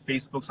on like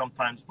Facebook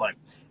sometimes like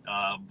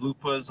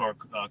bloopers or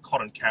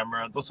caught on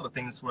camera, those sort of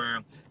things where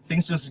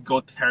things just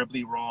go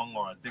terribly wrong,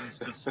 or things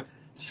just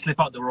slip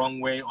out the wrong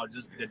way, or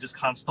they just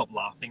can't stop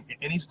laughing.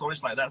 Any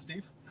stories like that,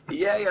 Steve?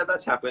 Yeah,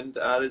 that's happened.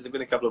 There's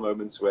been a couple of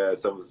moments where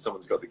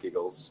someone's got the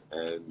giggles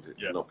and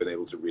not been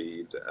able to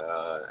read,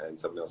 and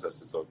someone else has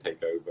to sort of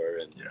take over,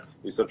 and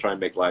you sort of try and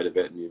make light of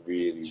it, and you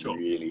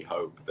really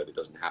hope that it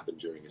doesn't happen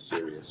during a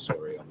serious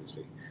story,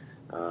 obviously.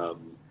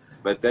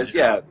 But there's,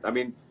 I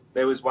mean,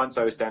 there was once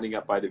I was standing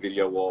up by the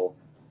video wall,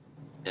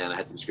 and I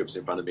had some scripts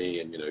in front of me,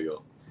 and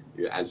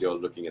as you're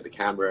looking at the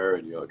camera,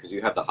 and because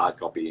you have the hard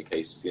copy in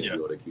case the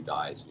auto cue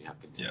dies, and you have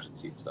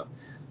contingency and stuff.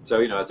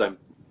 So as I'm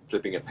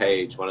flipping a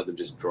page, one of them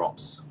just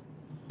drops,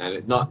 and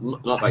it not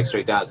like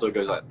straight down, it sort of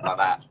goes like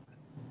that,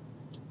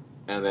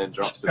 and then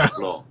drops to the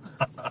floor.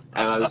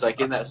 And I was like,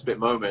 in that split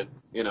moment,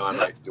 I'm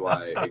like, do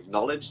I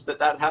acknowledge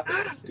that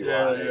happened? Do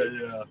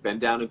I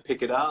bend down and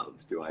pick it up?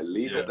 Do I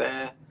leave it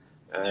there?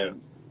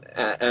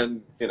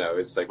 And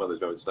it's like one of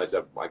those moments. I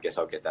said, I guess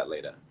I'll get that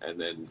later, and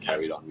then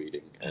carried on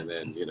reading, and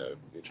then you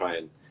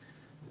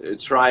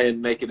try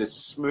and make it as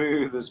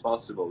smooth as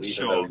possible,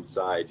 even though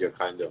inside you're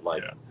kind of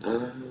like.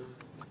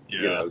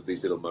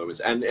 These little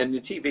moments, and the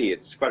TV,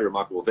 it's quite a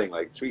remarkable thing.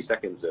 Like 3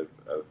 seconds of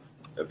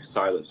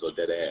silence or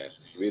dead air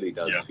really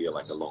does feel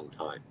like a long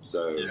time.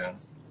 So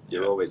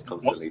you're always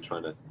constantly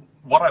trying to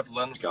what I've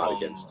learned guard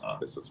against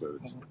those sorts of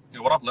moments.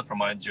 What I've learned from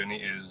my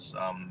journey is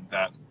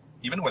that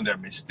even when there are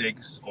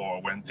mistakes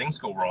or when things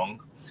go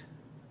wrong,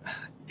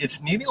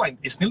 it's nearly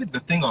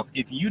the thing of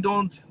if you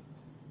don't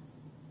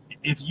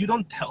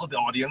tell the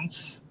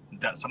audience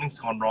that something's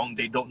gone wrong,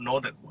 they don't know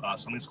that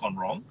something's gone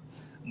wrong.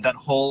 That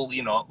whole,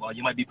 you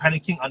might be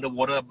panicking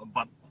underwater,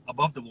 but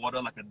above the water,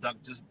 like a duck,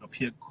 just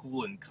appear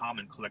cool and calm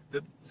and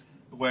collected.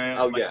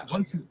 Where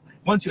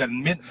once you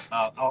admit,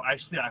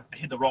 actually I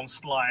hit the wrong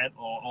slide,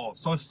 or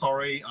so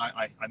sorry,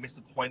 I missed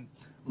the point.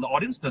 The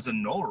audience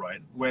doesn't know,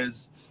 right?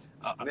 Whereas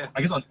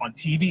I guess on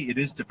TV it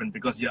is different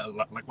because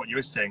like what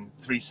you're saying,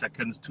 3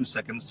 seconds, 2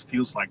 seconds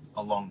feels like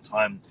a long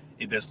time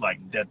if there's like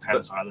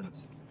deadpan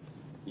silence.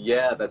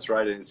 Yeah, that's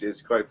right.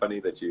 It's quite funny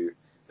that you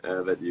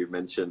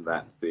mentioned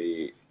that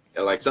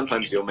like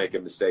sometimes you'll make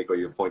a mistake or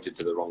you've pointed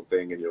to the wrong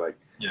thing and you're like,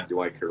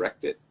 do I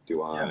correct it?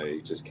 Do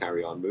I just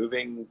carry on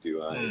moving?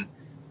 Do I,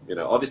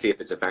 obviously if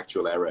it's a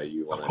factual error,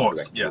 you want to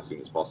correct it as soon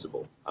as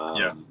possible.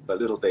 But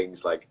little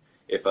things like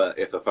if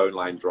a phone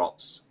line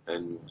drops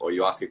or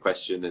you ask a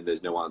question and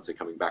there's no answer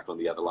coming back on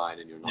the other line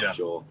and you're not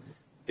sure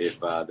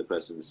if the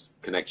person's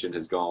connection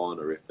has gone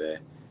or if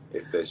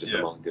there's just a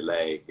long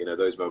delay,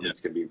 those moments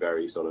can be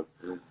very sort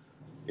of,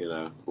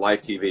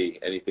 live TV,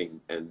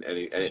 anything and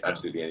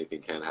absolutely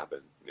anything can happen.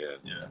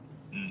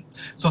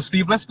 So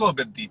Steve, let's go a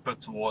bit deeper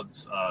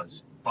towards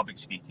public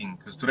speaking,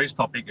 because today's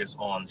topic is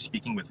on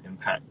speaking with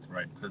impact,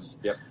 right? Because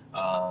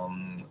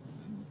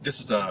this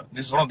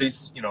is one of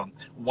these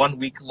 1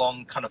 week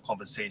long kind of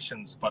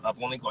conversations, but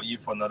I've only got you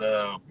for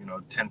another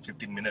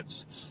 10-15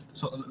 minutes.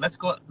 So let's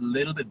go a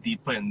little bit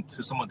deeper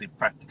into some of the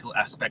practical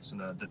aspects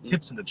and the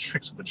tips and the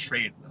tricks of the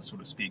trade, so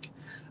to speak.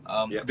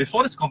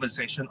 Before this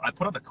conversation, I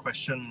put up a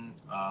question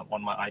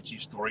on my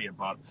IG story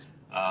about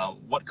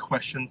what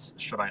questions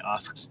should I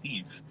ask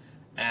Steve?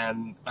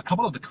 And a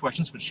couple of the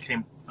questions which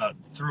came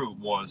through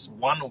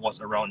one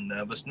was around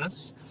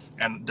nervousness,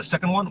 and the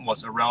second one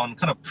was around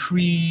kind of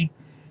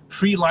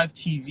pre-live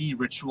TV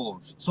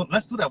rituals. So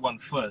let's do that one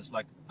first.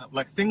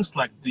 Like things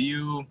like, do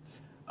you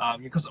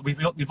Because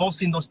we've all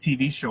seen those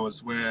TV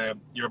shows where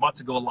you're about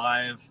to go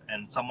live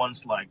and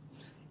someone's like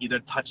either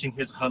touching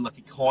his or her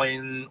lucky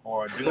coin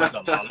or doing like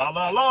a la la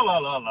la la la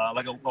la la,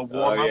 like a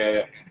warm up.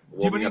 Yeah. Do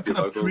you have any kind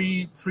of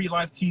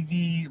pre-live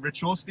TV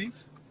ritual,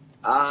 Steve?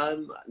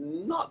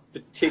 Not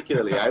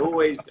particularly. I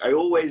always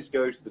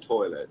go to the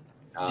toilet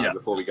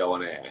before we go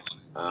on air,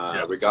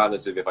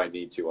 regardless of if I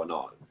need to or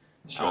not.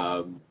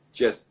 Sure.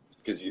 Just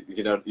because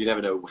you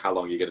never know how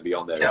long you're going to be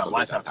on there. Yeah,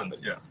 life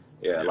happens.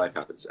 Yeah, life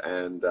happens,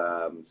 and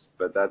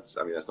but that's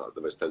not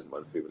the most pleasant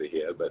one for people to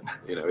hear, but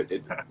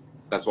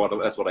that's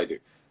what I do.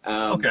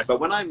 Okay. But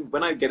when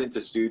I get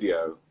into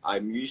studio,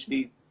 I'm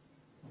usually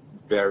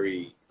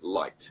very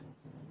light.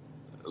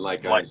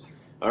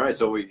 All right,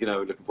 so we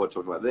looking forward to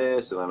talking about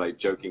this, and I'm like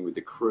joking with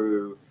the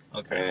crew,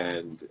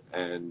 and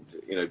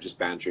just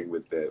bantering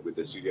with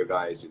the studio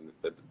guys and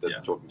that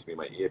talking to me in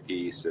my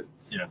earpiece,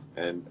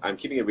 and I'm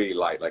keeping it really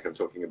light, like I'm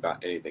talking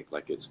about anything,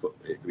 like it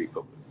could be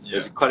football.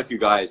 There's quite a few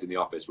guys in the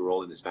office. We're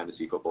all in this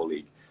fantasy football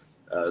league,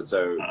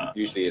 so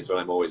usually it's when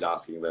I'm always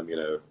asking them,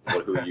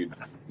 well, who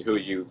are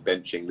you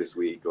benching this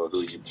week, or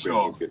who are you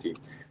bringing into your team,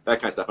 that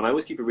kind of stuff. And I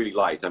always keep it really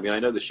light. I mean, I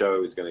know the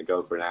show is going to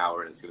go for an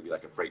hour and it's going to be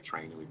like a freight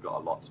train, and we've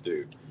got a lot to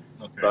do.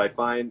 Okay. But I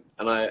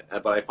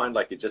find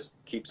like it just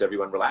keeps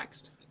everyone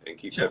relaxed and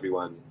keeps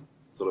everyone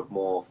sort of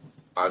more,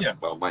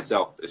 well,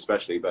 myself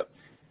especially, but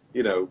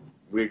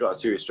we've got a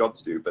serious job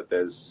to do, but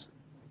there's,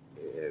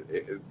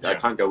 I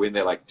can't go in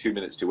there like 2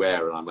 minutes to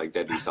air and I'm like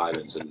deadly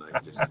silent and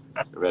I'm just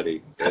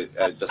ready. It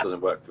just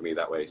doesn't work for me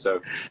that way.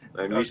 So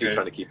I'm usually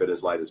trying to keep it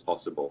as light as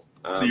possible.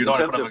 So you're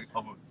not in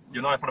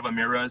front of a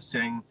mirror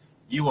saying,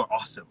 "You are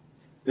awesome.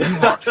 You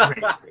are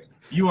great.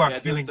 You are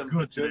feeling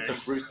good today." Doing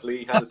some Bruce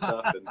Lee kind of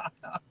stuff and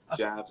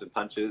jabs and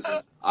punches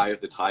and Eye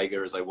of the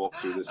Tiger as I walk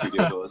through the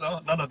studio doors. So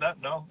none of that,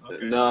 no.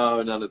 Okay.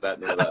 No, none of that.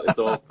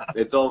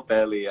 It's all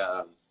fairly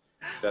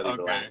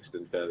relaxed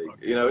and fairly.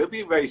 It'll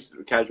be very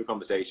casual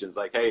conversations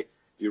like, "Hey,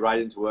 do you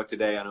ride into work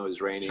today? I know it's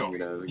raining."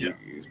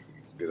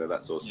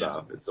 That sort of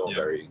stuff. It's all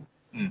very.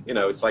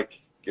 It's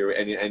like you're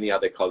any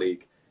other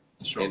colleague.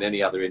 Sure. In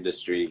any other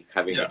industry,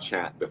 having a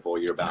chat before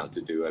you're about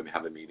to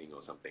have a meeting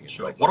or something. It's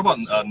like, what about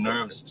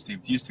nerves,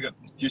 Steve? Do you still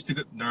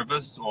get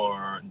nervous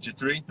or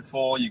jittery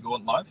before you go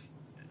on live?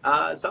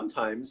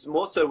 Sometimes,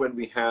 more so when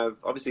we have,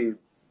 obviously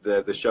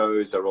the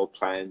shows are all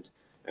planned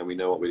and we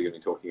know what we're going to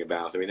be talking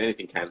about. I mean,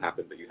 anything can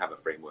happen, but you have a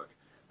framework.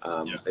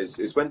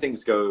 It's when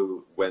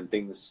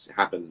things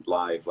happen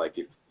live, like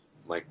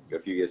a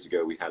few years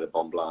ago we had a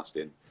bomb blast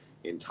in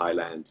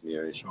Thailand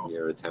near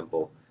a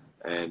temple.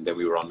 And then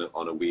we were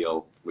on a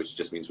wheel, which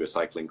just means we're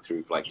cycling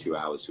through for like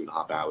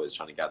 2.5 hours,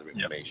 trying to gather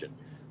information.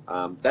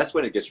 That's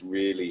when it gets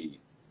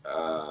really,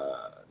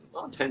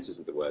 not intense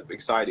isn't the word, but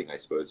exciting, I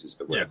suppose, is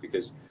the word,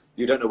 because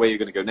you don't know where you're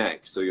going to go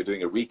next. So you're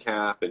doing a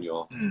recap and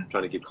you're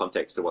trying to give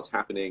context to what's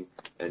happening,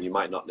 and you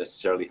might not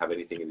necessarily have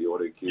anything in the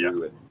audio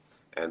queue,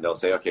 and they'll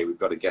say, "Okay, we've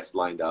got a guest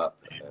lined up,"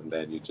 and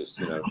then you just,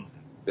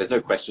 there's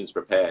no questions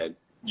prepared,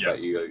 but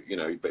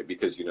but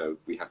because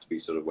we have to be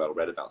sort of well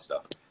read about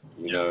stuff,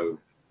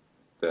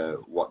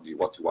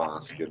 what to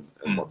ask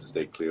and what to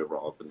stay clear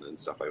of and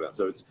stuff like that.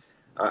 So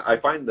I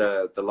find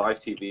the live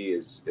TV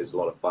is a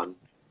lot of fun.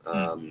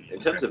 In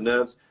terms of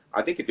nerves,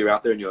 I think if you're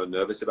out there and you're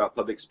nervous about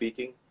public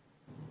speaking,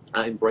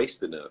 embrace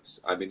the nerves.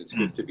 I mean, it's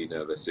good to be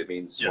nervous. It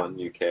means one,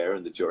 you care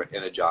and that you're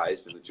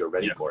energized and that you're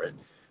ready for it.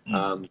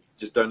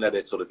 Just don't let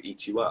it sort of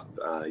eat you up.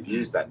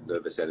 Use that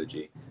nervous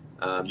energy.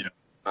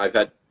 I've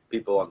had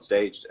people on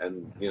stage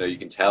and you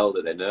can tell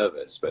that they're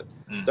nervous, but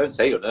don't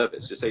say you're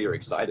nervous, just say you're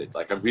excited.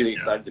 Like, I'm really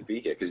excited to be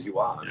here, because you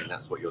are. I mean,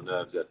 that's what your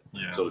nerves are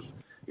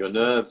your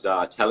nerves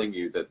are telling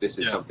you that this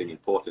is something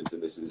important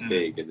and this is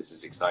big and this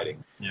is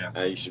exciting.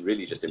 You should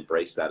really just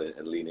embrace that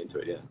and lean into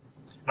it.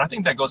 And I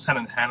think that goes hand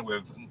in hand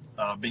with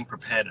being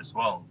prepared as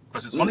well,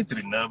 because it's one thing to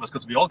be nervous,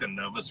 because we all get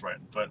nervous, right?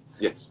 But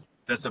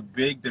there's a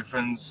big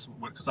difference,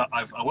 because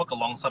I work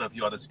alongside a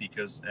few other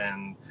speakers,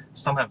 and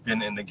some have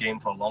been in the game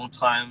for a long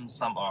time,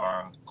 some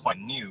are quite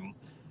new,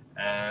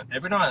 and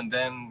every now and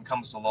then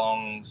comes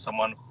along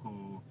someone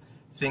who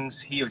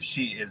thinks he or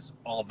she is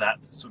all that,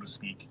 so to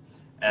speak,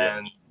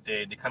 and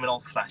they come in all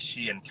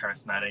flashy and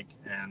charismatic,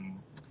 and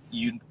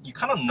you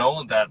kind of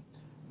know that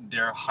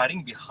they're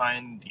hiding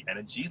behind the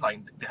energy, like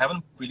they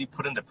haven't really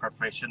put in the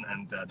preparation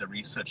and the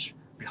research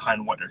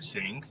behind what they're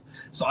saying.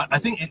 So I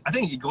think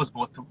it goes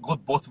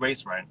both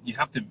ways, right? You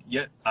have to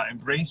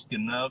embrace the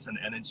nerves and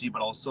the energy,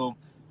 but also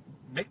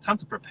make time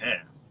to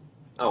prepare.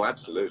 Oh,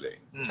 absolutely,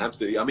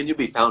 absolutely. I mean, you'll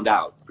be found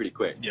out pretty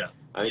quick.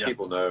 I think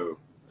people know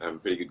a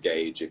pretty good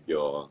gauge if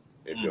you're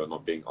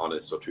not being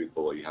honest or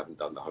truthful, or you haven't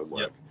done the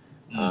homework.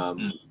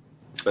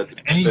 But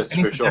any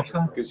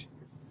suggestions?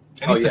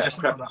 Any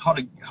suggestions on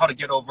how to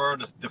get over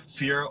the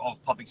fear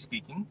of public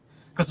speaking?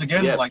 Because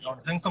again, like I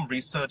was doing some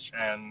research,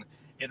 and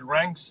it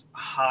ranks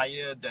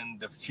higher than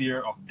the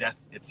fear of death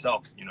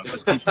itself.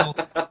 Because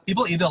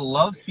people either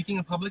love speaking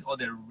in public or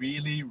they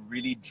really,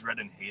 really dread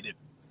and hate it.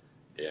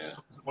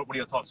 So what are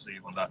your thoughts,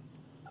 Steve, on that?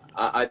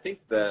 I think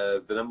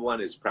the number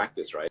one is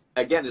practice, right?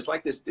 Again, it's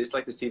like this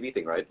TV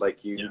thing, right?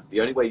 Like the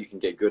only way you can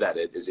get good at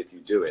it is if you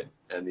do it,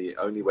 and the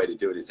only way to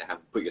do it is to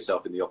put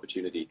yourself in the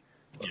opportunity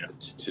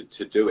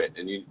to do it.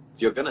 And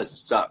you're gonna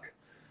suck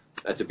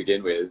to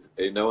begin with.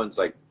 No one's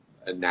like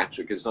a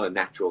natural, because it's not a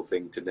natural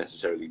thing to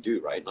necessarily do,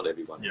 right? Not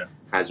everyone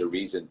has a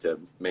reason to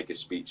make a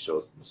speech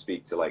or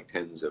speak to like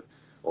tens of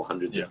or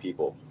hundreds of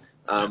people.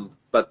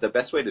 But the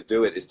best way to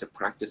do it is to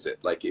practice it.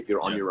 Like if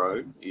you're on your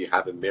own, you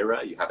have a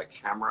mirror, you have a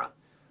camera,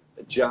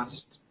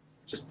 just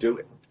do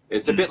it.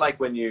 It's a bit like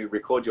when you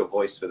record your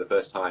voice for the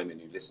first time and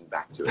you listen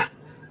back to it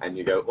and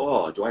you go,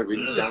 oh, do I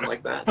really sound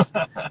like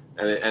that?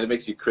 And it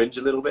makes you cringe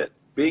a little bit.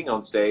 Being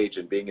on stage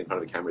and being in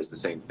front of the camera is the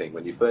same thing.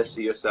 When you first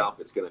see yourself,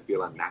 it's going to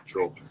feel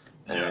unnatural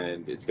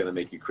and it's going to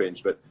make you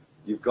cringe, but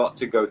you've got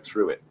to go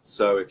through it.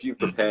 So if you've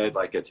prepared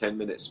like a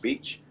 10-minute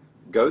speech,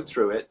 go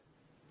through it,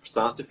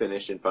 start to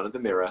finish in front of the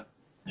mirror,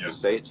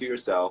 just say it to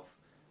yourself,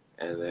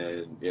 and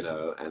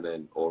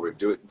then, or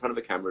do it in front of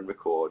a camera and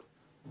record,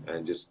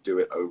 and just do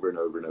it over and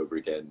over and over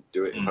again.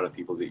 Do it in front of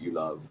people that you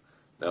love,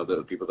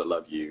 the people that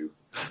love you,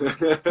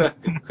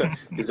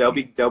 because they'll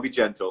be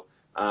gentle.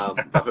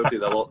 But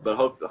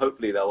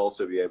hopefully they'll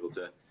also be able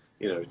to,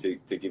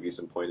 to give you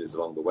some pointers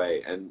along the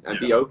way, and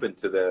be open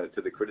to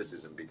the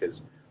criticism,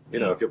 because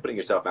if you're putting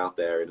yourself out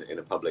there in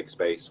a public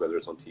space, whether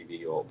it's on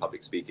TV or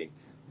public speaking,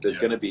 there's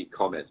going to be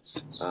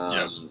comments,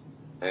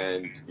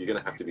 and you're going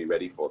to have to be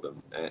ready for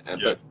them.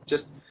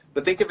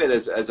 But think of it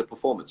as a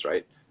performance,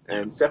 right?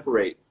 And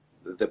separate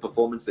the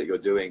performance that you're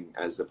doing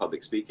as the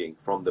public speaking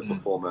from the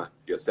performer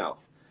yourself.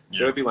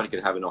 So everyone can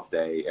have an off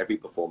day. Every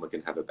performer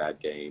can have a bad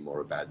game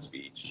or a bad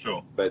speech.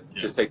 Sure. But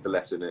just take the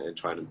lesson and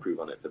try and improve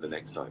on it for the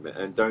next time.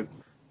 And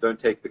don't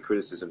take the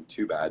criticism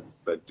too bad,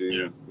 but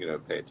do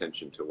pay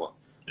attention to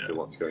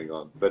what's going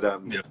on. But I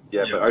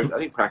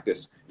think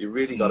practice. You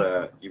really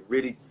gotta.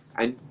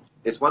 And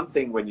it's one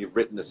thing when you've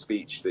written a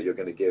speech that you're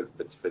going to give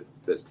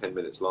that's 10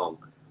 minutes long.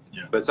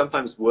 Yeah. But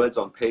sometimes words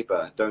on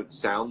paper don't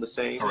sound the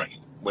same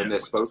when they're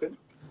spoken.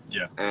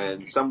 Yeah.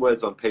 And some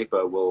words on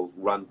paper will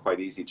run quite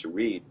easy to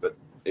read, but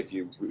if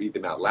you read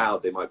them out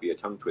loud, they might be a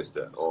tongue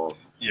twister, or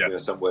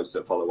some words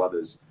that follow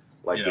others.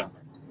 Like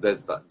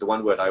there's the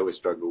one word I always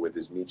struggle with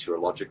is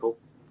meteorological.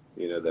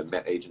 The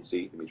Met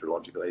Agency, the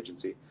meteorological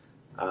agency.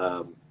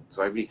 So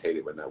I really hate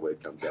it when that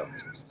word comes out.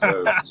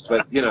 So,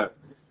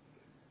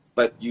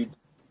 but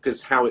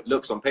because how it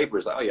looks on paper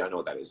is like, oh yeah, I know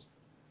what that is.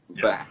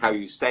 But how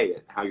you say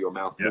it, how your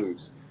mouth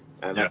moves,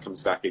 and that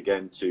comes back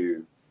again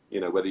to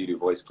whether you do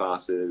voice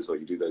classes or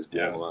you do those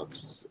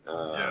warm-ups.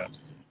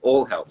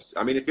 All helps.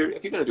 I mean, if you're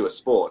going to do a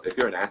sport, if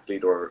you're an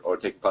athlete or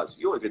take part,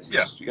 you're going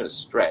to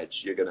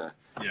stretch. You're going to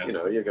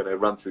you're going to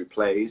run through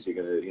plays. You're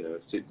going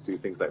to do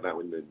things like that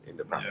in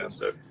the practice.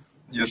 So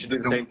you should do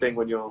the same thing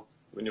when you're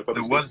public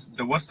speaking.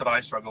 The words that I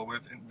struggle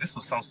with, and this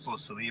will sound so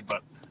silly,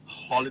 but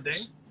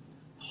holiday.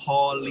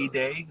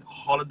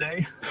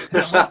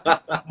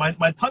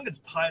 my tongue is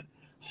tired.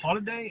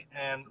 Holiday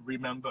and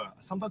remember.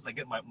 Sometimes I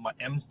get my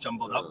M's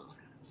jumbled up.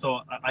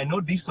 So I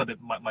know these are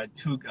my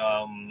two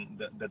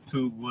the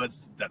two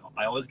words that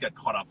I always get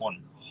caught up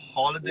on.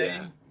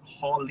 Holiday.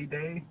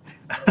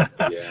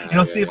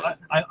 Steve,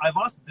 I've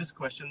asked this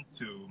question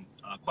to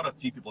quite a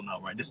few people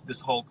now, right?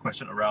 This whole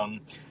question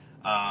around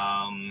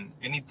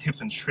any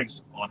tips and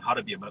tricks on how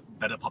to be a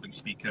better public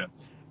speaker,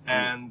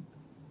 and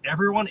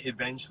everyone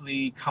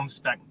eventually comes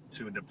back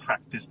to the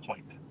practice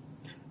point.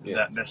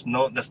 That there's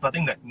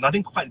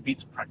nothing quite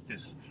beats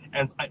practice.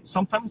 And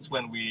sometimes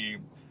when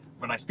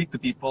I speak to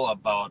people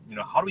about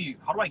how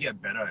do I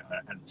get better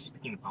at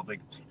speaking in public,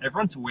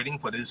 everyone's waiting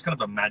for this kind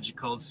of a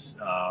magical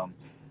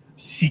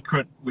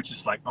secret, which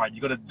is like, all right,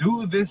 you got to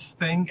do this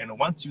thing, and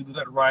once you do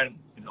that right,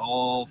 it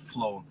all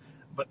flow.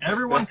 But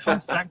everyone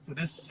comes back to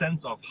this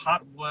sense of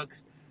hard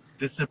work,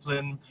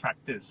 discipline,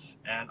 practice,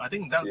 and I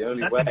think that's the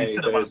only way.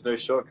 There's no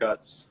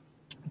shortcuts.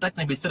 That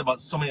can be said about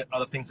so many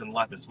other things in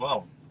life as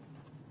well.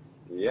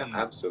 Yeah,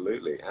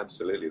 absolutely.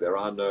 There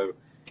are no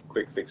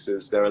quick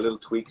fixes. There are little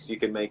tweaks you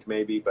can make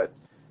maybe, but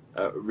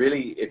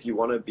really, if you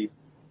want to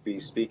be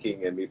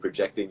speaking and be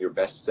projecting your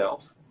best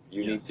self,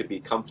 you need to be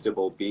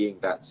comfortable being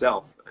that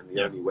self, and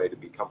the only way to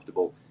be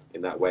comfortable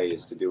in that way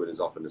is to do it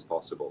as often as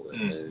possible,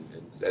 and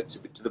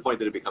to the point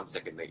that it becomes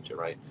second nature,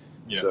 right?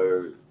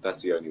 So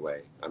that's the only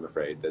way, I'm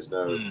afraid. There's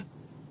no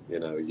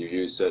you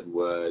use certain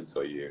words,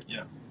 or you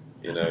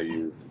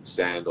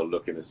stand or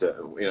look in a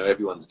certain,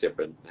 everyone's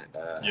different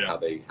how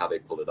they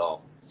pull it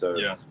off. So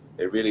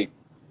it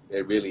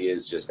really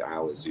is just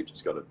hours. You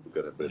just got to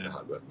put in the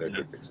hard work. No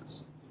quick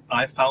fixes.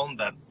 I found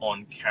that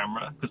on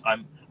camera, because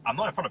I'm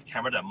not in front of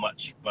camera that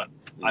much, but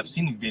I've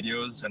seen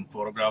videos and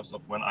photographs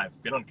of when I've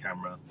been on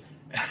camera.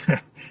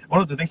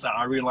 One of the things that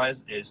I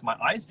realized is my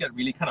eyes get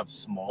really kind of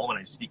small when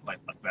I speak like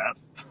that.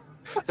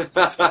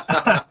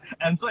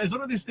 And so it's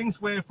one of these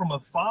things where from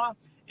afar,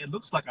 it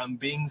looks like I'm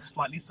being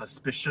slightly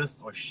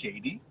suspicious or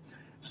shady.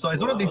 So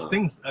it's one of these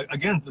things,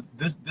 again,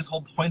 this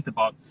whole point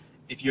about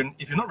if you're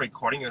not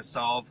recording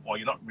yourself or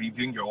you're not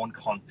reviewing your own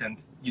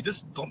content, you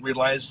just don't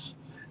realize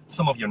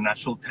some of your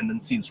natural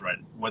tendencies, right?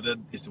 Whether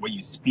it's the way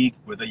you speak,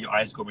 whether your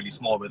eyes go really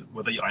small,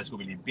 whether your eyes go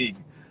really big.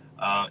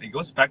 It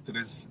goes back to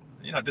this,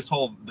 this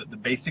whole the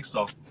basics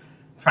of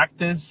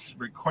practice,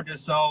 record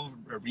yourself,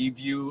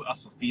 review,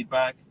 ask for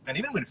feedback, and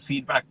even with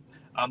feedback,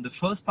 the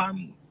first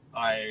time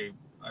I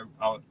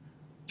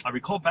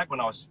recall back when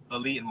I was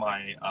early in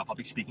my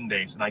public speaking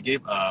days, and I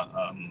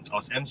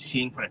was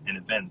emceeing for an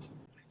event.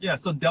 Yeah,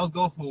 so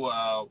Delgo, who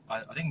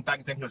I think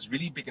back then he was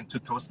really big into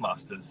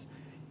Toastmasters.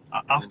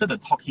 After the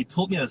talk, he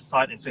pulled me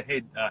aside and said,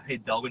 "Hey,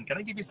 Delwyn, can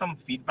I give you some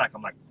feedback?"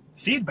 I'm like,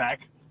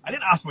 "Feedback? I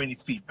didn't ask for any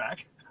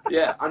feedback."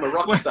 Yeah, I'm a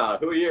rock star.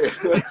 Who are you?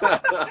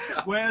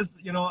 Whereas,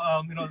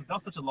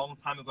 that's such a long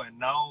time ago, and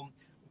now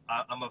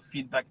I'm a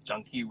feedback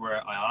junkie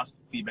where I ask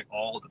feedback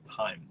all the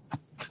time.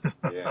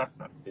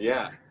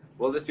 Yeah.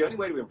 Well, that's the only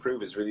way to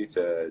improve is really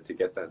to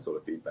get that sort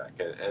of feedback,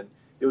 and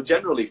you'll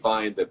generally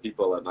find that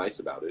people are nice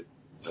about it.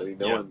 I mean,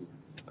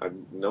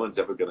 no one's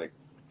ever going to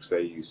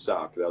say you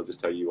suck. They'll just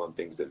tell you on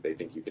things that they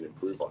think you can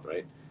improve on,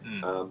 right?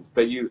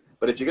 But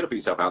if you're going to put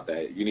yourself out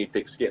there, you need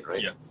thick skin,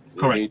 right? Yeah.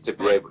 You need to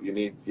be able. You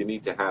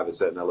need to have a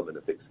certain element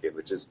of thick skin,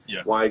 which is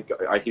why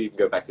I can even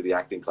go back to the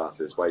acting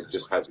classes. Why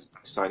just have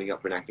signing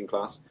up for an acting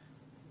class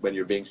when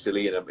you're being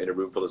silly in a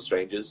room full of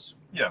strangers.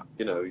 Yeah.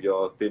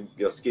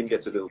 Your skin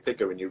gets a little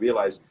thicker, and you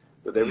realize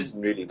that there isn't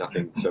really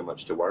nothing so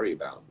much to worry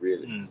about.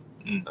 Really,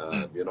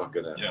 you're not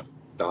going to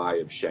die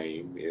of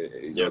shame.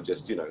 You're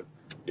just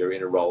you're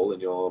in a role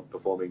and you're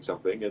performing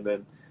something, and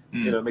then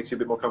it makes you a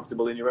bit more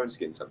comfortable in your own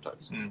skin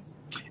sometimes.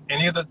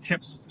 Any other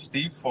tips,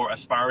 Steve, for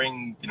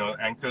aspiring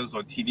anchors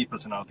or TV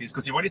personalities?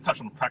 Because you've already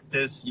touched on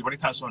practice, you've already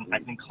touched on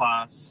acting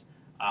class,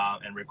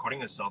 and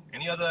recording yourself.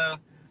 Any other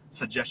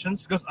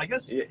suggestions? Because I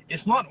guess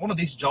it's not one of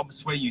these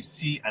jobs where you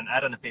see an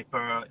ad in the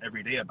paper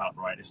every day about,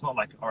 right? It's not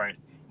like, all right,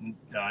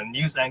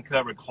 news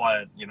anchor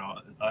required.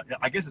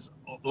 I guess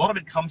a lot of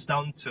it comes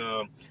down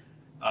to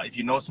if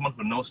you know someone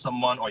who knows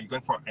someone, or you're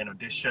going for an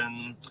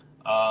audition.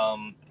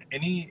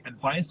 Any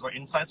advice or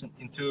insights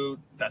into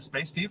that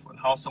space, Steve, on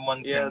how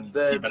someone can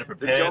be better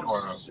prepared?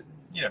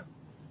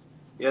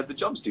 The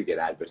jobs do get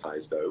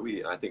advertised, though.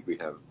 I think we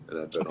have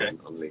an advert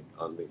on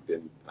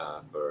LinkedIn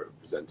for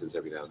presenters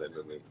every now and then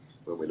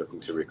when we're looking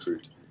to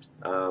recruit.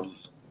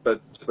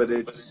 But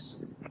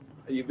it's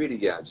you really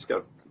just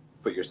got to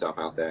put yourself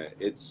out there.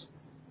 It's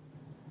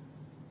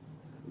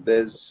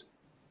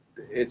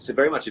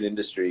very much an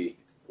industry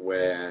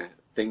where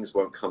things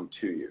won't come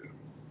to you.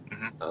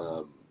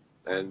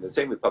 And the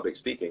same with public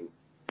speaking.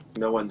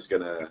 No one's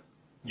gonna,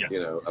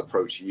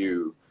 approach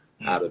you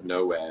out of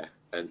nowhere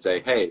and say,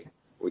 "Hey,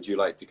 would you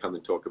like to come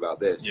and talk about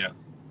this?"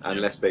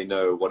 Unless they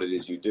know what it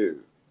is you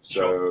do.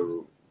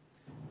 So,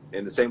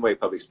 in the same way,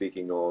 public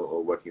speaking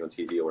or working on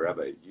TV or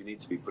wherever, you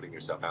need to be putting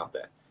yourself out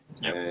there,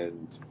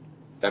 and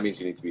that means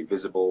you need to be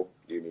visible.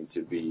 You need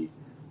to be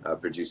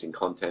producing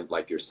content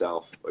like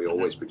yourself, or you're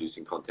always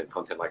producing content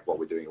like what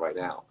we're doing right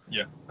now.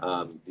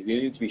 You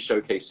need to be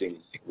showcasing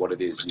what it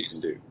is you can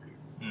do.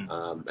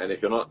 And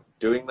if you're not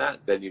doing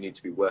that, then you need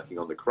to be working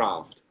on the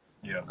craft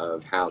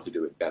of how to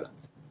do it better.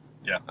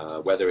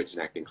 Whether it's an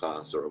acting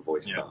class or a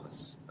voice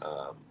class,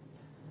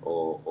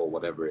 or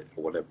whatever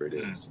it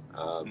is.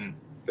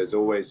 There's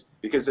always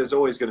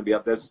going to be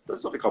there's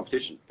a lot of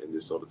competition in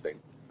this sort of thing.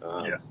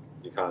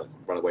 You can't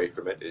run away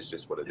from it. It's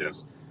just what it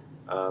is.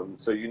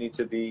 So you need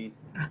to be,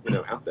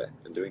 out there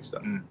and doing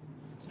stuff.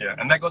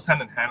 And that goes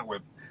hand in hand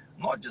with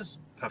not just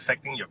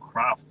perfecting your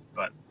craft,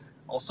 but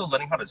also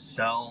learning how to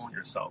sell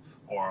yourself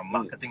or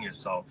marketing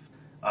yourself.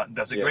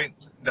 That's a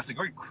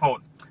great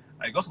quote.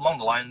 It goes along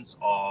the lines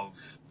of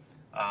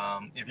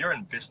if you're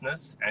in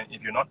business and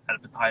if you're not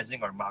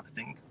advertising or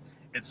marketing,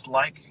 it's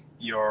like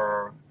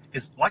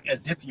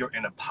as if you're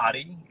in a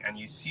party and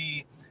you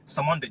see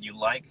someone that you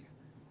like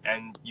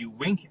and you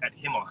wink at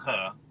him or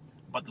her,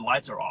 but the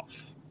lights are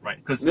off. Right,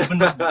 because even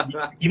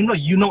though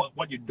you know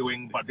what you're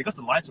doing, but because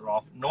the lights are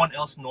off, no one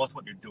else knows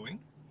what you're doing.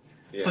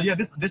 So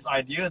this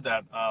idea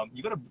that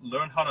you got to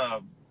learn how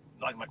to,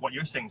 like what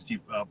you're saying,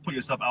 Steve, put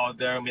yourself out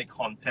there, make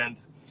content,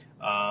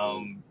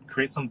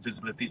 create some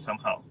visibility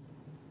somehow.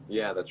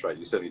 Yeah, that's right.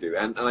 You certainly do.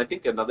 And I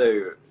think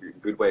another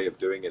good way of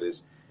doing it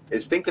is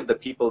think of the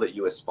people that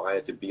you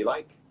aspire to be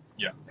like.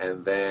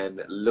 And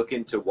then look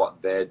into what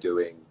they're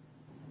doing,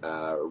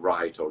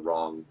 right or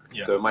wrong.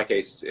 So in my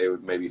case, it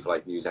would maybe for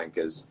like news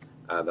anchors.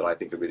 That I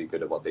think are really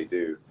good at what they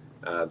do,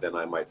 then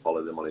I might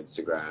follow them on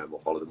Instagram or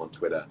follow them on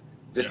Twitter,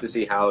 just to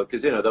see how,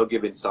 because they'll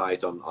give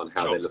insight on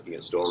how they're looking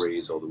at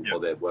stories or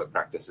their work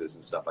practices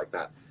and stuff like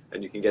that,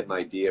 and you can get an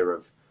idea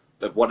of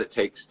what it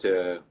takes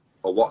to,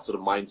 or what sort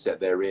of mindset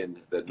they're in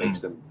that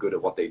makes them good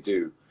at what they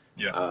do.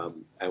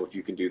 And if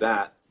you can do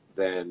that,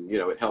 then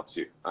it helps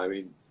you. I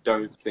mean,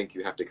 don't think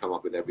you have to come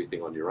up with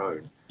everything on your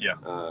own.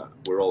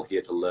 We're all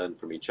here to learn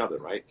from each other,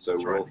 right? So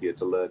we're all here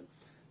to learn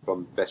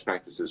from best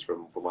practices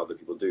from other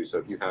people do. So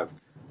if you have,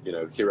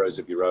 heroes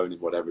of your own in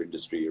whatever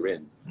industry you're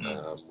in,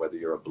 whether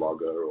you're a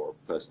blogger or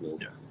personal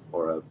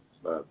or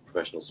a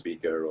professional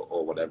speaker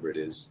or whatever it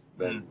is,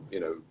 then,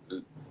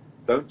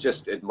 don't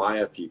just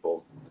admire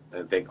people,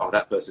 and think, oh,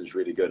 that person's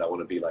really good, I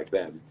want to be like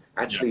them.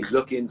 Actually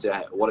look into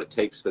what it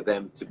takes for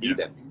them to be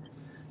them,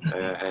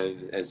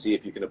 and see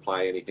if you can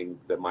apply anything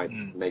that might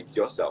make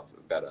yourself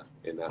better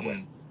in that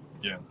way.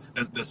 Yeah,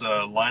 there's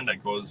a line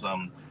that goes,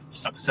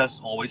 success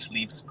always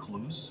leaves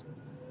clues.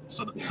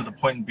 So the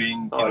point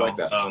being, I like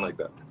that. I like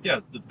that.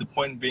 Yeah, the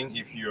point being,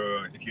 if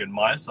you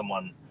admire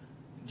someone,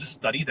 just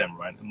study them,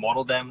 right?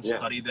 Model them,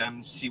 study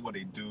them, see what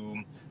they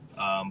do,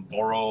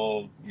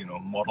 borrow,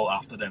 model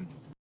after them.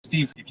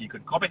 Steve, if you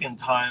could go back in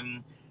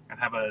time and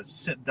have a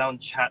sit-down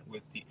chat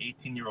with the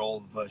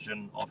 18-year-old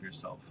version of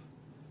yourself,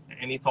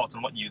 any thoughts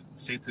on what you'd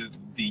say to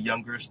the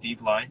younger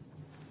Steve Lai?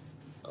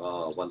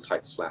 One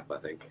tight slap, I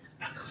think.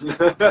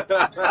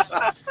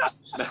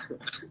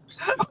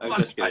 I'm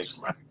just kidding.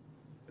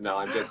 No,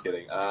 I'm just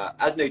kidding.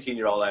 As an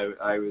 18-year-old,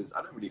 I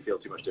don't really feel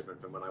too much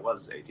different from when I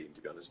was 18,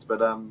 to be honest.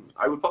 But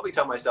I would probably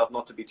tell myself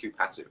not to be too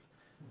passive.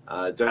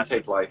 Don't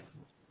take life.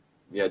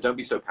 Yeah, don't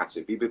be so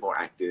passive. Be a bit more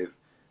active.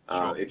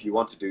 Sure. If you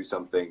want to do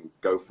something,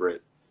 go for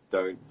it.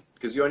 Don't,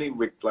 because the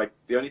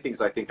only things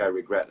I think I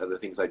regret are the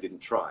things I didn't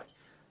try.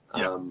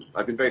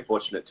 I've been very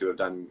fortunate to have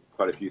done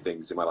quite a few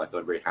things in my life that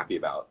I'm very happy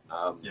about.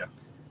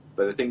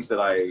 But the things that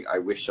I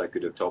wish I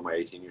could have told my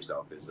 18-year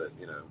self is that,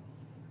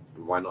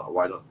 why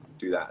not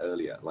do that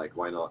earlier? Like,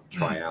 why not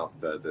try out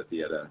the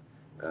theater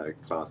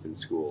class in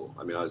school?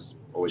 I mean, I was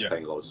always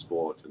playing a lot of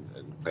sport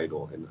and played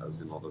I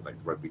was in a lot of like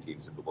rugby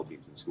teams and football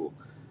teams in school.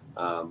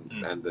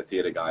 And the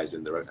theater guys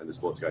and the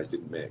sports guys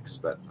didn't mix.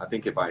 But I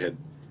think if I had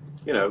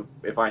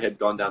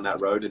gone down that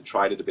road and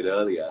tried it a bit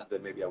earlier,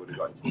 then maybe I would have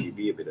gotten to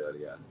TV a bit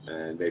earlier,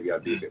 and maybe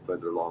I'd be a bit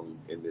further along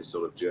in this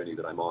sort of journey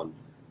that I'm on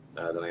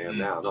than I am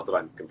now. Not that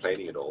I'm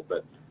complaining at all,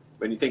 but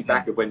when you think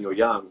back of when you're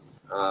young,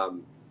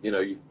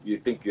 you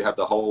think you have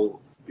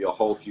your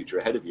whole future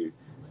ahead of you,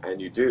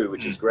 and you do,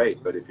 which is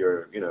great. But if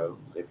you're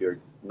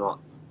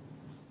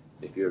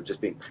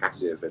just being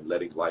passive and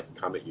letting life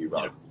come at you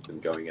rather than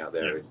going out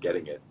there and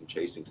getting it and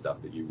chasing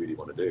stuff that you really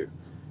want to do,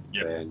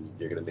 then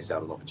you're going to miss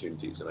out on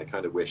opportunities. And I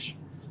kind of wish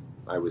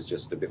I was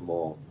just a bit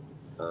more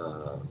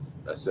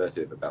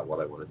assertive about what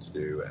I wanted to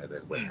do, and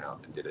then went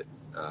out and did it,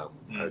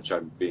 which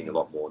I'm being a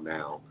lot more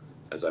now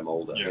as I'm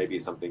older. Maybe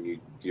it's something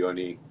you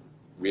only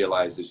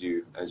realize as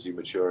you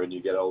mature and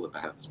you get older,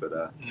 perhaps. But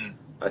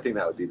I think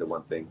that would be the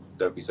one thing.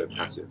 Don't be so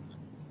passive.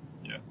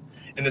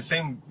 In the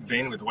same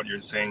vein with what you're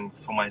saying,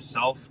 for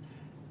myself,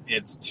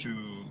 it's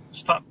to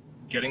start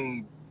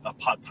getting a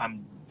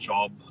part-time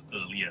job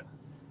earlier.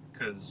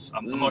 Because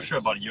I'm not sure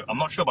about you. I'm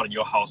not sure about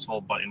your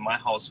household, but in my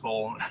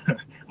household,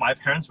 my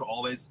parents were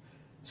always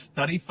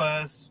study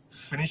first,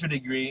 finish your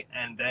degree,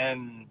 and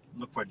then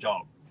look for a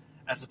job.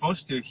 As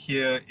opposed to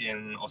here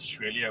in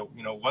Australia,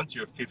 once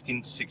you're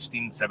 15,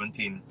 16,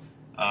 17,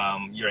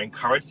 you're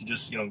encouraged to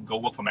just, go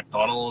work for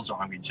McDonald's or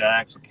Hungry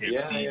Jack's or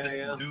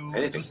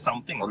KFC. Do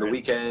something on the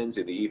weekends,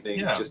 in the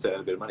evenings, just to earn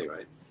a bit of money,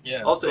 right?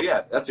 Also,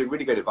 that's a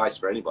really good advice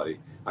for anybody.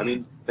 I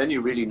mean, then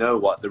you really know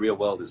what the real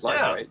world is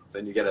like, right?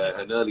 Then you get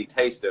an early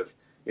taste of,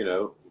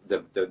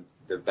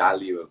 the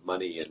value of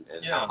money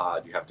and how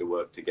hard you have to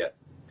work to get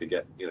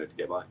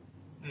by.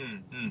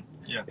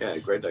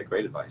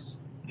 Great advice.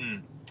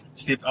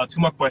 Steve,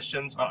 2 more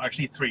questions.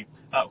 Actually 3.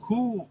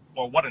 Who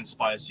or what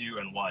inspires you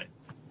and why?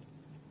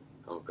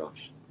 Oh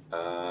gosh,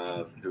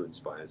 who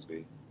inspires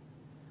me?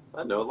 I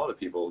don't know. A lot of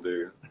people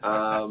do.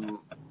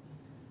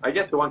 I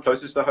guess the one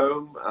closest to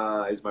home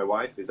is my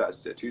wife. Is that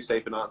too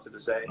safe an answer to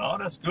say? Oh,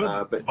 that's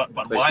good.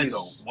 But why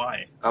though?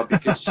 Why?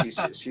 Because she's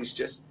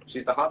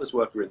the hardest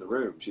worker in the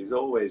room. She's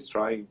always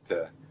trying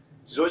to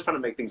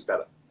make things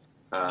better.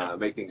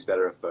 Make things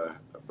better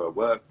for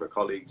work, for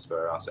colleagues,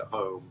 for us at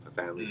home, for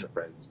family, for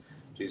friends.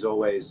 She's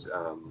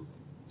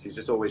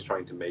just always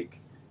trying to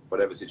make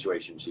whatever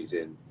situation she's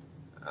in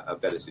a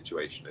better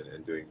situation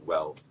and doing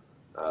well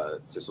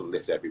to sort of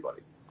lift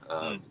everybody.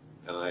 And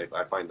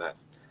I find that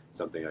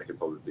something I could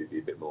probably be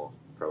a bit more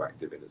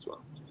proactive in as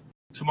well.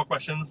 2 more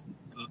questions.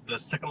 The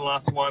second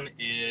last one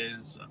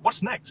is,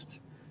 what's next?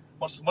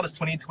 What does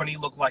 2020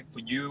 look like for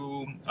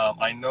you?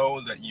 I know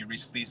that you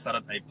recently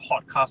started a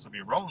podcast of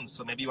your own,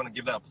 so maybe you want to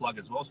give that a plug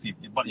as well, Steve.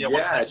 But what's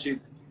next? Actually,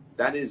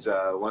 that is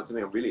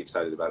something I'm really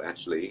excited about,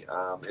 actually.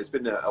 It's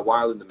been a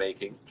while in the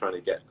making, trying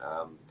to get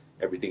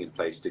everything in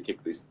place to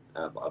kick this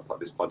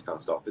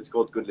podcast off. It's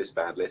called Good List,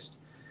 Bad List.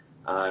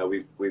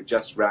 We've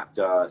just wrapped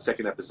our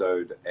second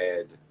episode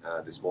aired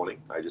this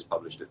morning. I just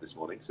published it this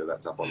morning, so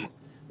that's up on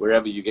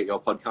wherever you get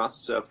your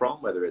podcasts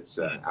from, whether it's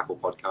Apple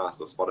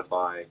Podcasts or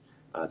Spotify.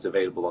 It's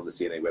available on the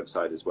CNA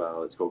website as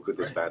well. It's called Good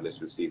List, Bad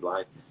List with Steve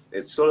Lai.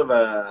 It's sort of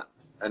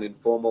an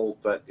informal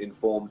but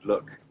informed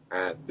look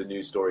at the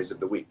news stories of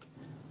the week.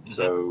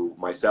 So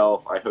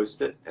myself, I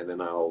host it, and then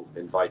I'll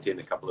invite in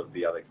a couple of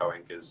the other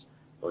co-anchors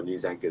or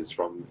news anchors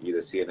from either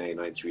CNA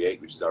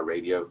 938, which is our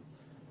radio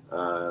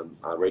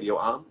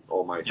arm,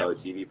 or my fellow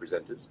TV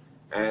presenters.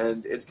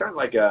 And it's kind of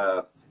like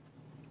a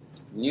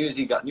news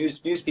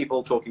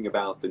people talking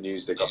about the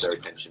news that got their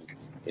attention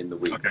in the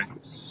week.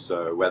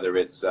 So whether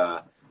it's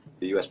the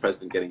US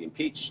president getting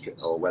impeached,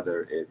 or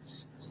whether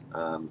it's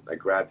a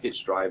Grab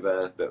hitch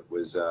driver that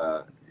was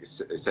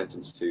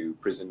sentenced to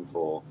prison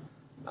for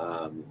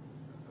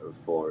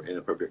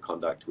inappropriate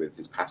conduct with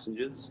his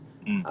passengers.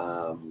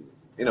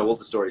 All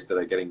the stories that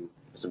are getting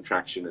some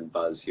traction and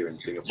buzz here in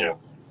Singapore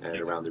and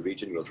around the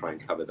region, we'll try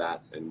and cover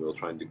that, and we'll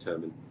try and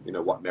determine,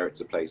 what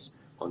merits a place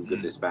on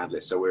good list, bad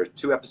list. So we're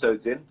 2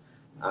 episodes in.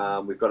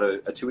 We've got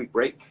a 2-week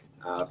break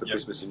for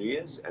Christmas and New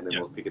Year's, and then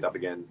we'll pick it up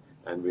again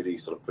and really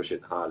sort of push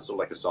it hard, sort of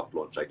like a soft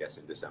launch, I guess,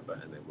 in December,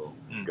 and then we'll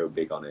go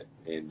big on it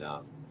in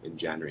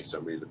January. So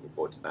I'm really looking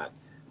forward to that.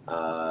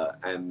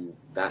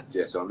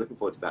 So I'm looking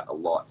forward to that a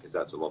lot, because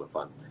that's a lot of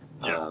fun.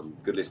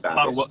 Good list,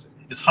 bad list.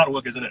 It's hard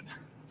work, isn't it?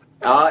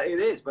 It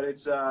is, but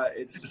it's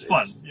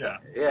fun.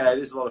 It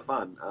is a lot of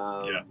fun.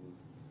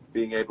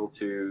 Being able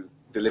to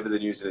deliver the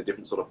news in a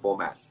different sort of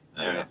format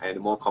and a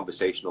more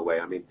conversational way.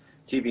 I mean,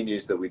 TV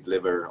news that we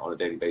deliver on a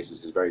daily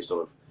basis is very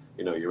sort of,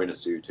 you're in a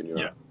suit and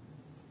you're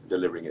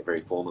delivering it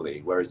very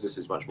formally, whereas this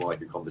is much more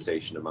like a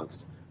conversation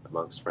amongst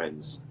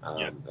friends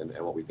and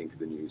what we think of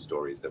the news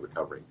stories that we're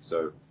covering.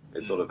 So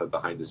it's sort of a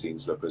behind the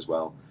scenes look as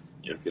well,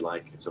 if you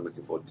like. So I'm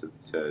looking forward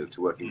to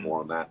working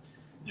more on that.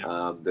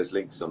 There's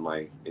links on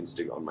my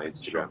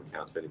Instagram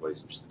account if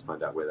anybody's interested to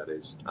find out where that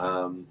is.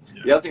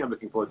 The other thing I'm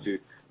looking forward to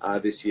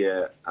this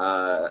year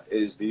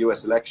is the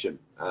US election.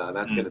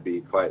 That's going to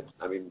be quite,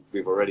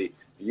 the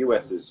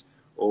US has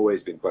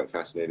always been quite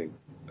fascinating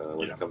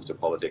when it comes to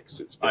politics.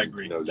 It's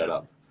been no let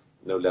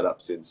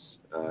up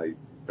since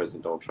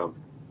President Donald Trump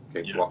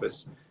came to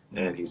office,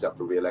 and he's up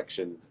for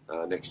re-election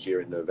next year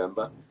in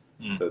November.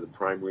 So the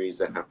primaries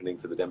are happening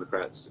for the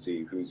Democrats to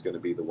see who's going to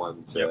be the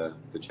one to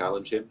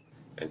challenge him.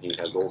 And he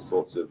has all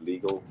sorts of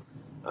legal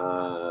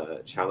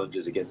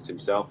challenges against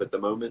himself at the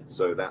moment.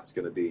 So that's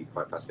going to be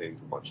quite fascinating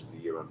to watch as the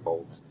year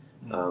unfolds,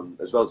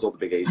 as well as all the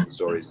big Asian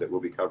stories that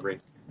we'll be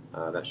covering.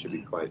 That should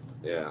be quite,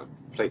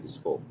 plate is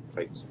full.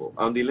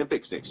 The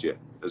Olympics next year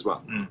as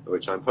well,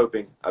 which I'm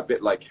hoping, a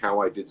bit like how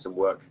I did some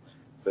work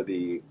for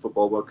the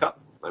Football World Cup,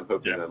 I'm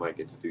hoping I might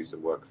get to do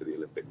some work for the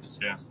Olympics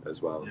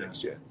as well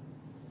next year.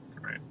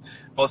 Great.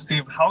 Well,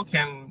 Steve, how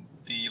can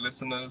the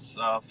listeners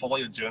follow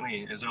your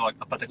journey? Is there like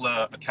a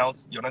particular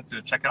account you want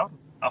to check out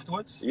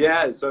afterwards?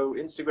 Yeah, so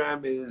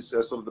Instagram is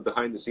sort of the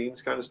behind the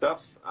scenes kind of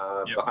stuff,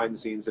 behind the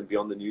scenes and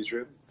beyond the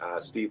newsroom,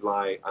 Steve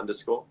Lai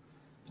 _.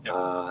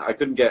 I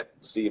couldn't get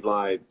Steve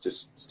Lai,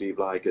 just Steve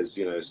Lai, because,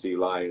 Steve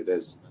Lai,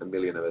 there's a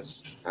million of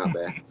us out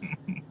there.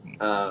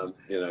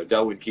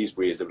 Delwyn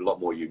Keysbury is a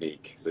lot more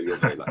unique, so you're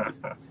very lucky.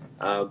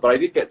 But I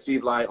did get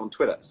Steve Lai on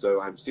Twitter.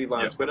 So I'm Steve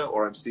Lai on Twitter,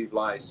 or I'm Steve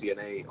Lai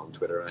CNA on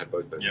Twitter. I have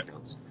both those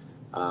accounts.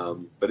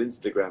 But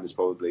Instagram is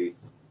probably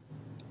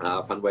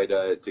a fun way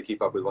to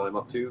keep up with what I'm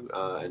up to,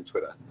 and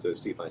Twitter. So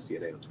Steve Lai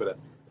CNA on Twitter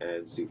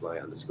and Steve Lai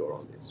 _ on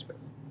Instagram.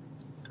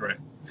 Great.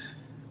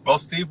 Well,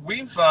 Steve,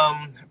 we've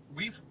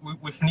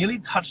nearly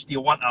touched the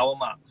 1 hour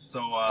mark. So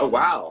oh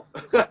wow!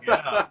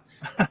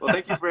 Well,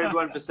 thank you for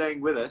everyone for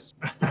staying with us.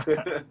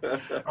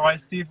 All right,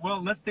 Steve.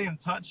 Well, let's stay in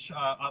touch.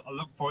 I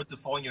look forward to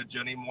following your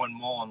journey more and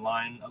more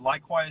online.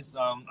 Likewise,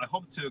 I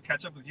hope to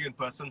catch up with you in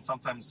person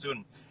sometime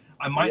soon.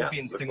 I might be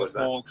in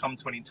Singapore come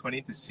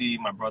 2020 to see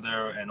my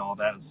brother and all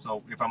that.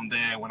 So if I'm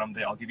there, when I'm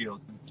there, I'll give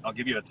you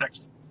a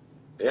text.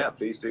 Yeah,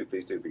 please do.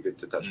 It'd be good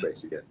to touch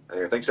base again.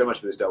 Anyway, thanks very much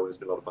for this, Delwyn. It's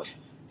been a lot of fun.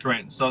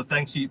 Great. So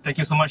thank you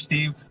so much,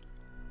 Steve.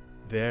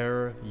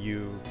 There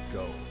you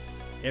go.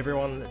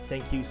 Everyone,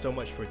 thank you so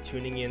much for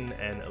tuning in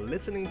and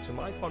listening to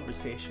my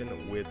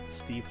conversation with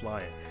Steve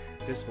Lai.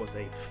 This was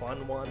a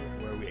fun one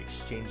where we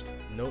exchanged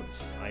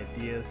notes,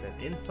 ideas,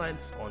 and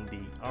insights on the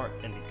art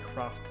and the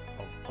craft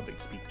of public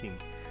speaking.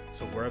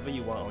 So wherever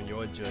you are on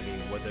your journey,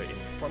 whether in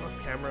front of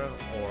camera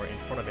or in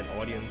front of an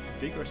audience,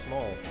 big or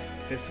small,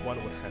 this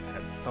one would have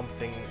had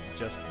something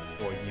just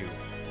for you.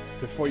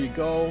 Before you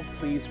go,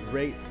 please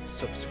rate,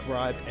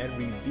 subscribe, and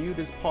review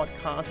this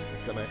podcast.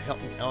 It's going to help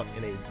me out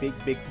in a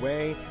big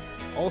way.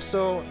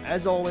 Also,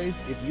 as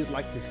always, if you'd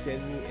like to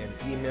send me an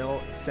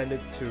email, send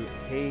it to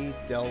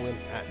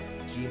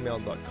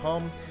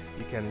heydelwyn@gmail.com.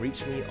 You can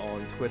reach me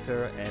on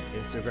Twitter and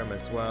Instagram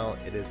as well.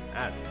 It is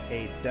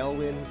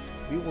 @heydelwyn.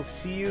 We will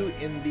see you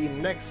in the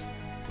next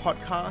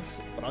podcast.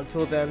 But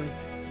until then,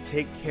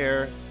 take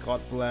care.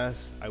 God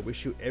bless. I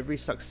wish you every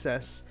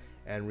success.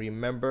 And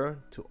remember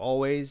to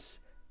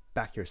always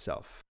back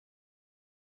yourself.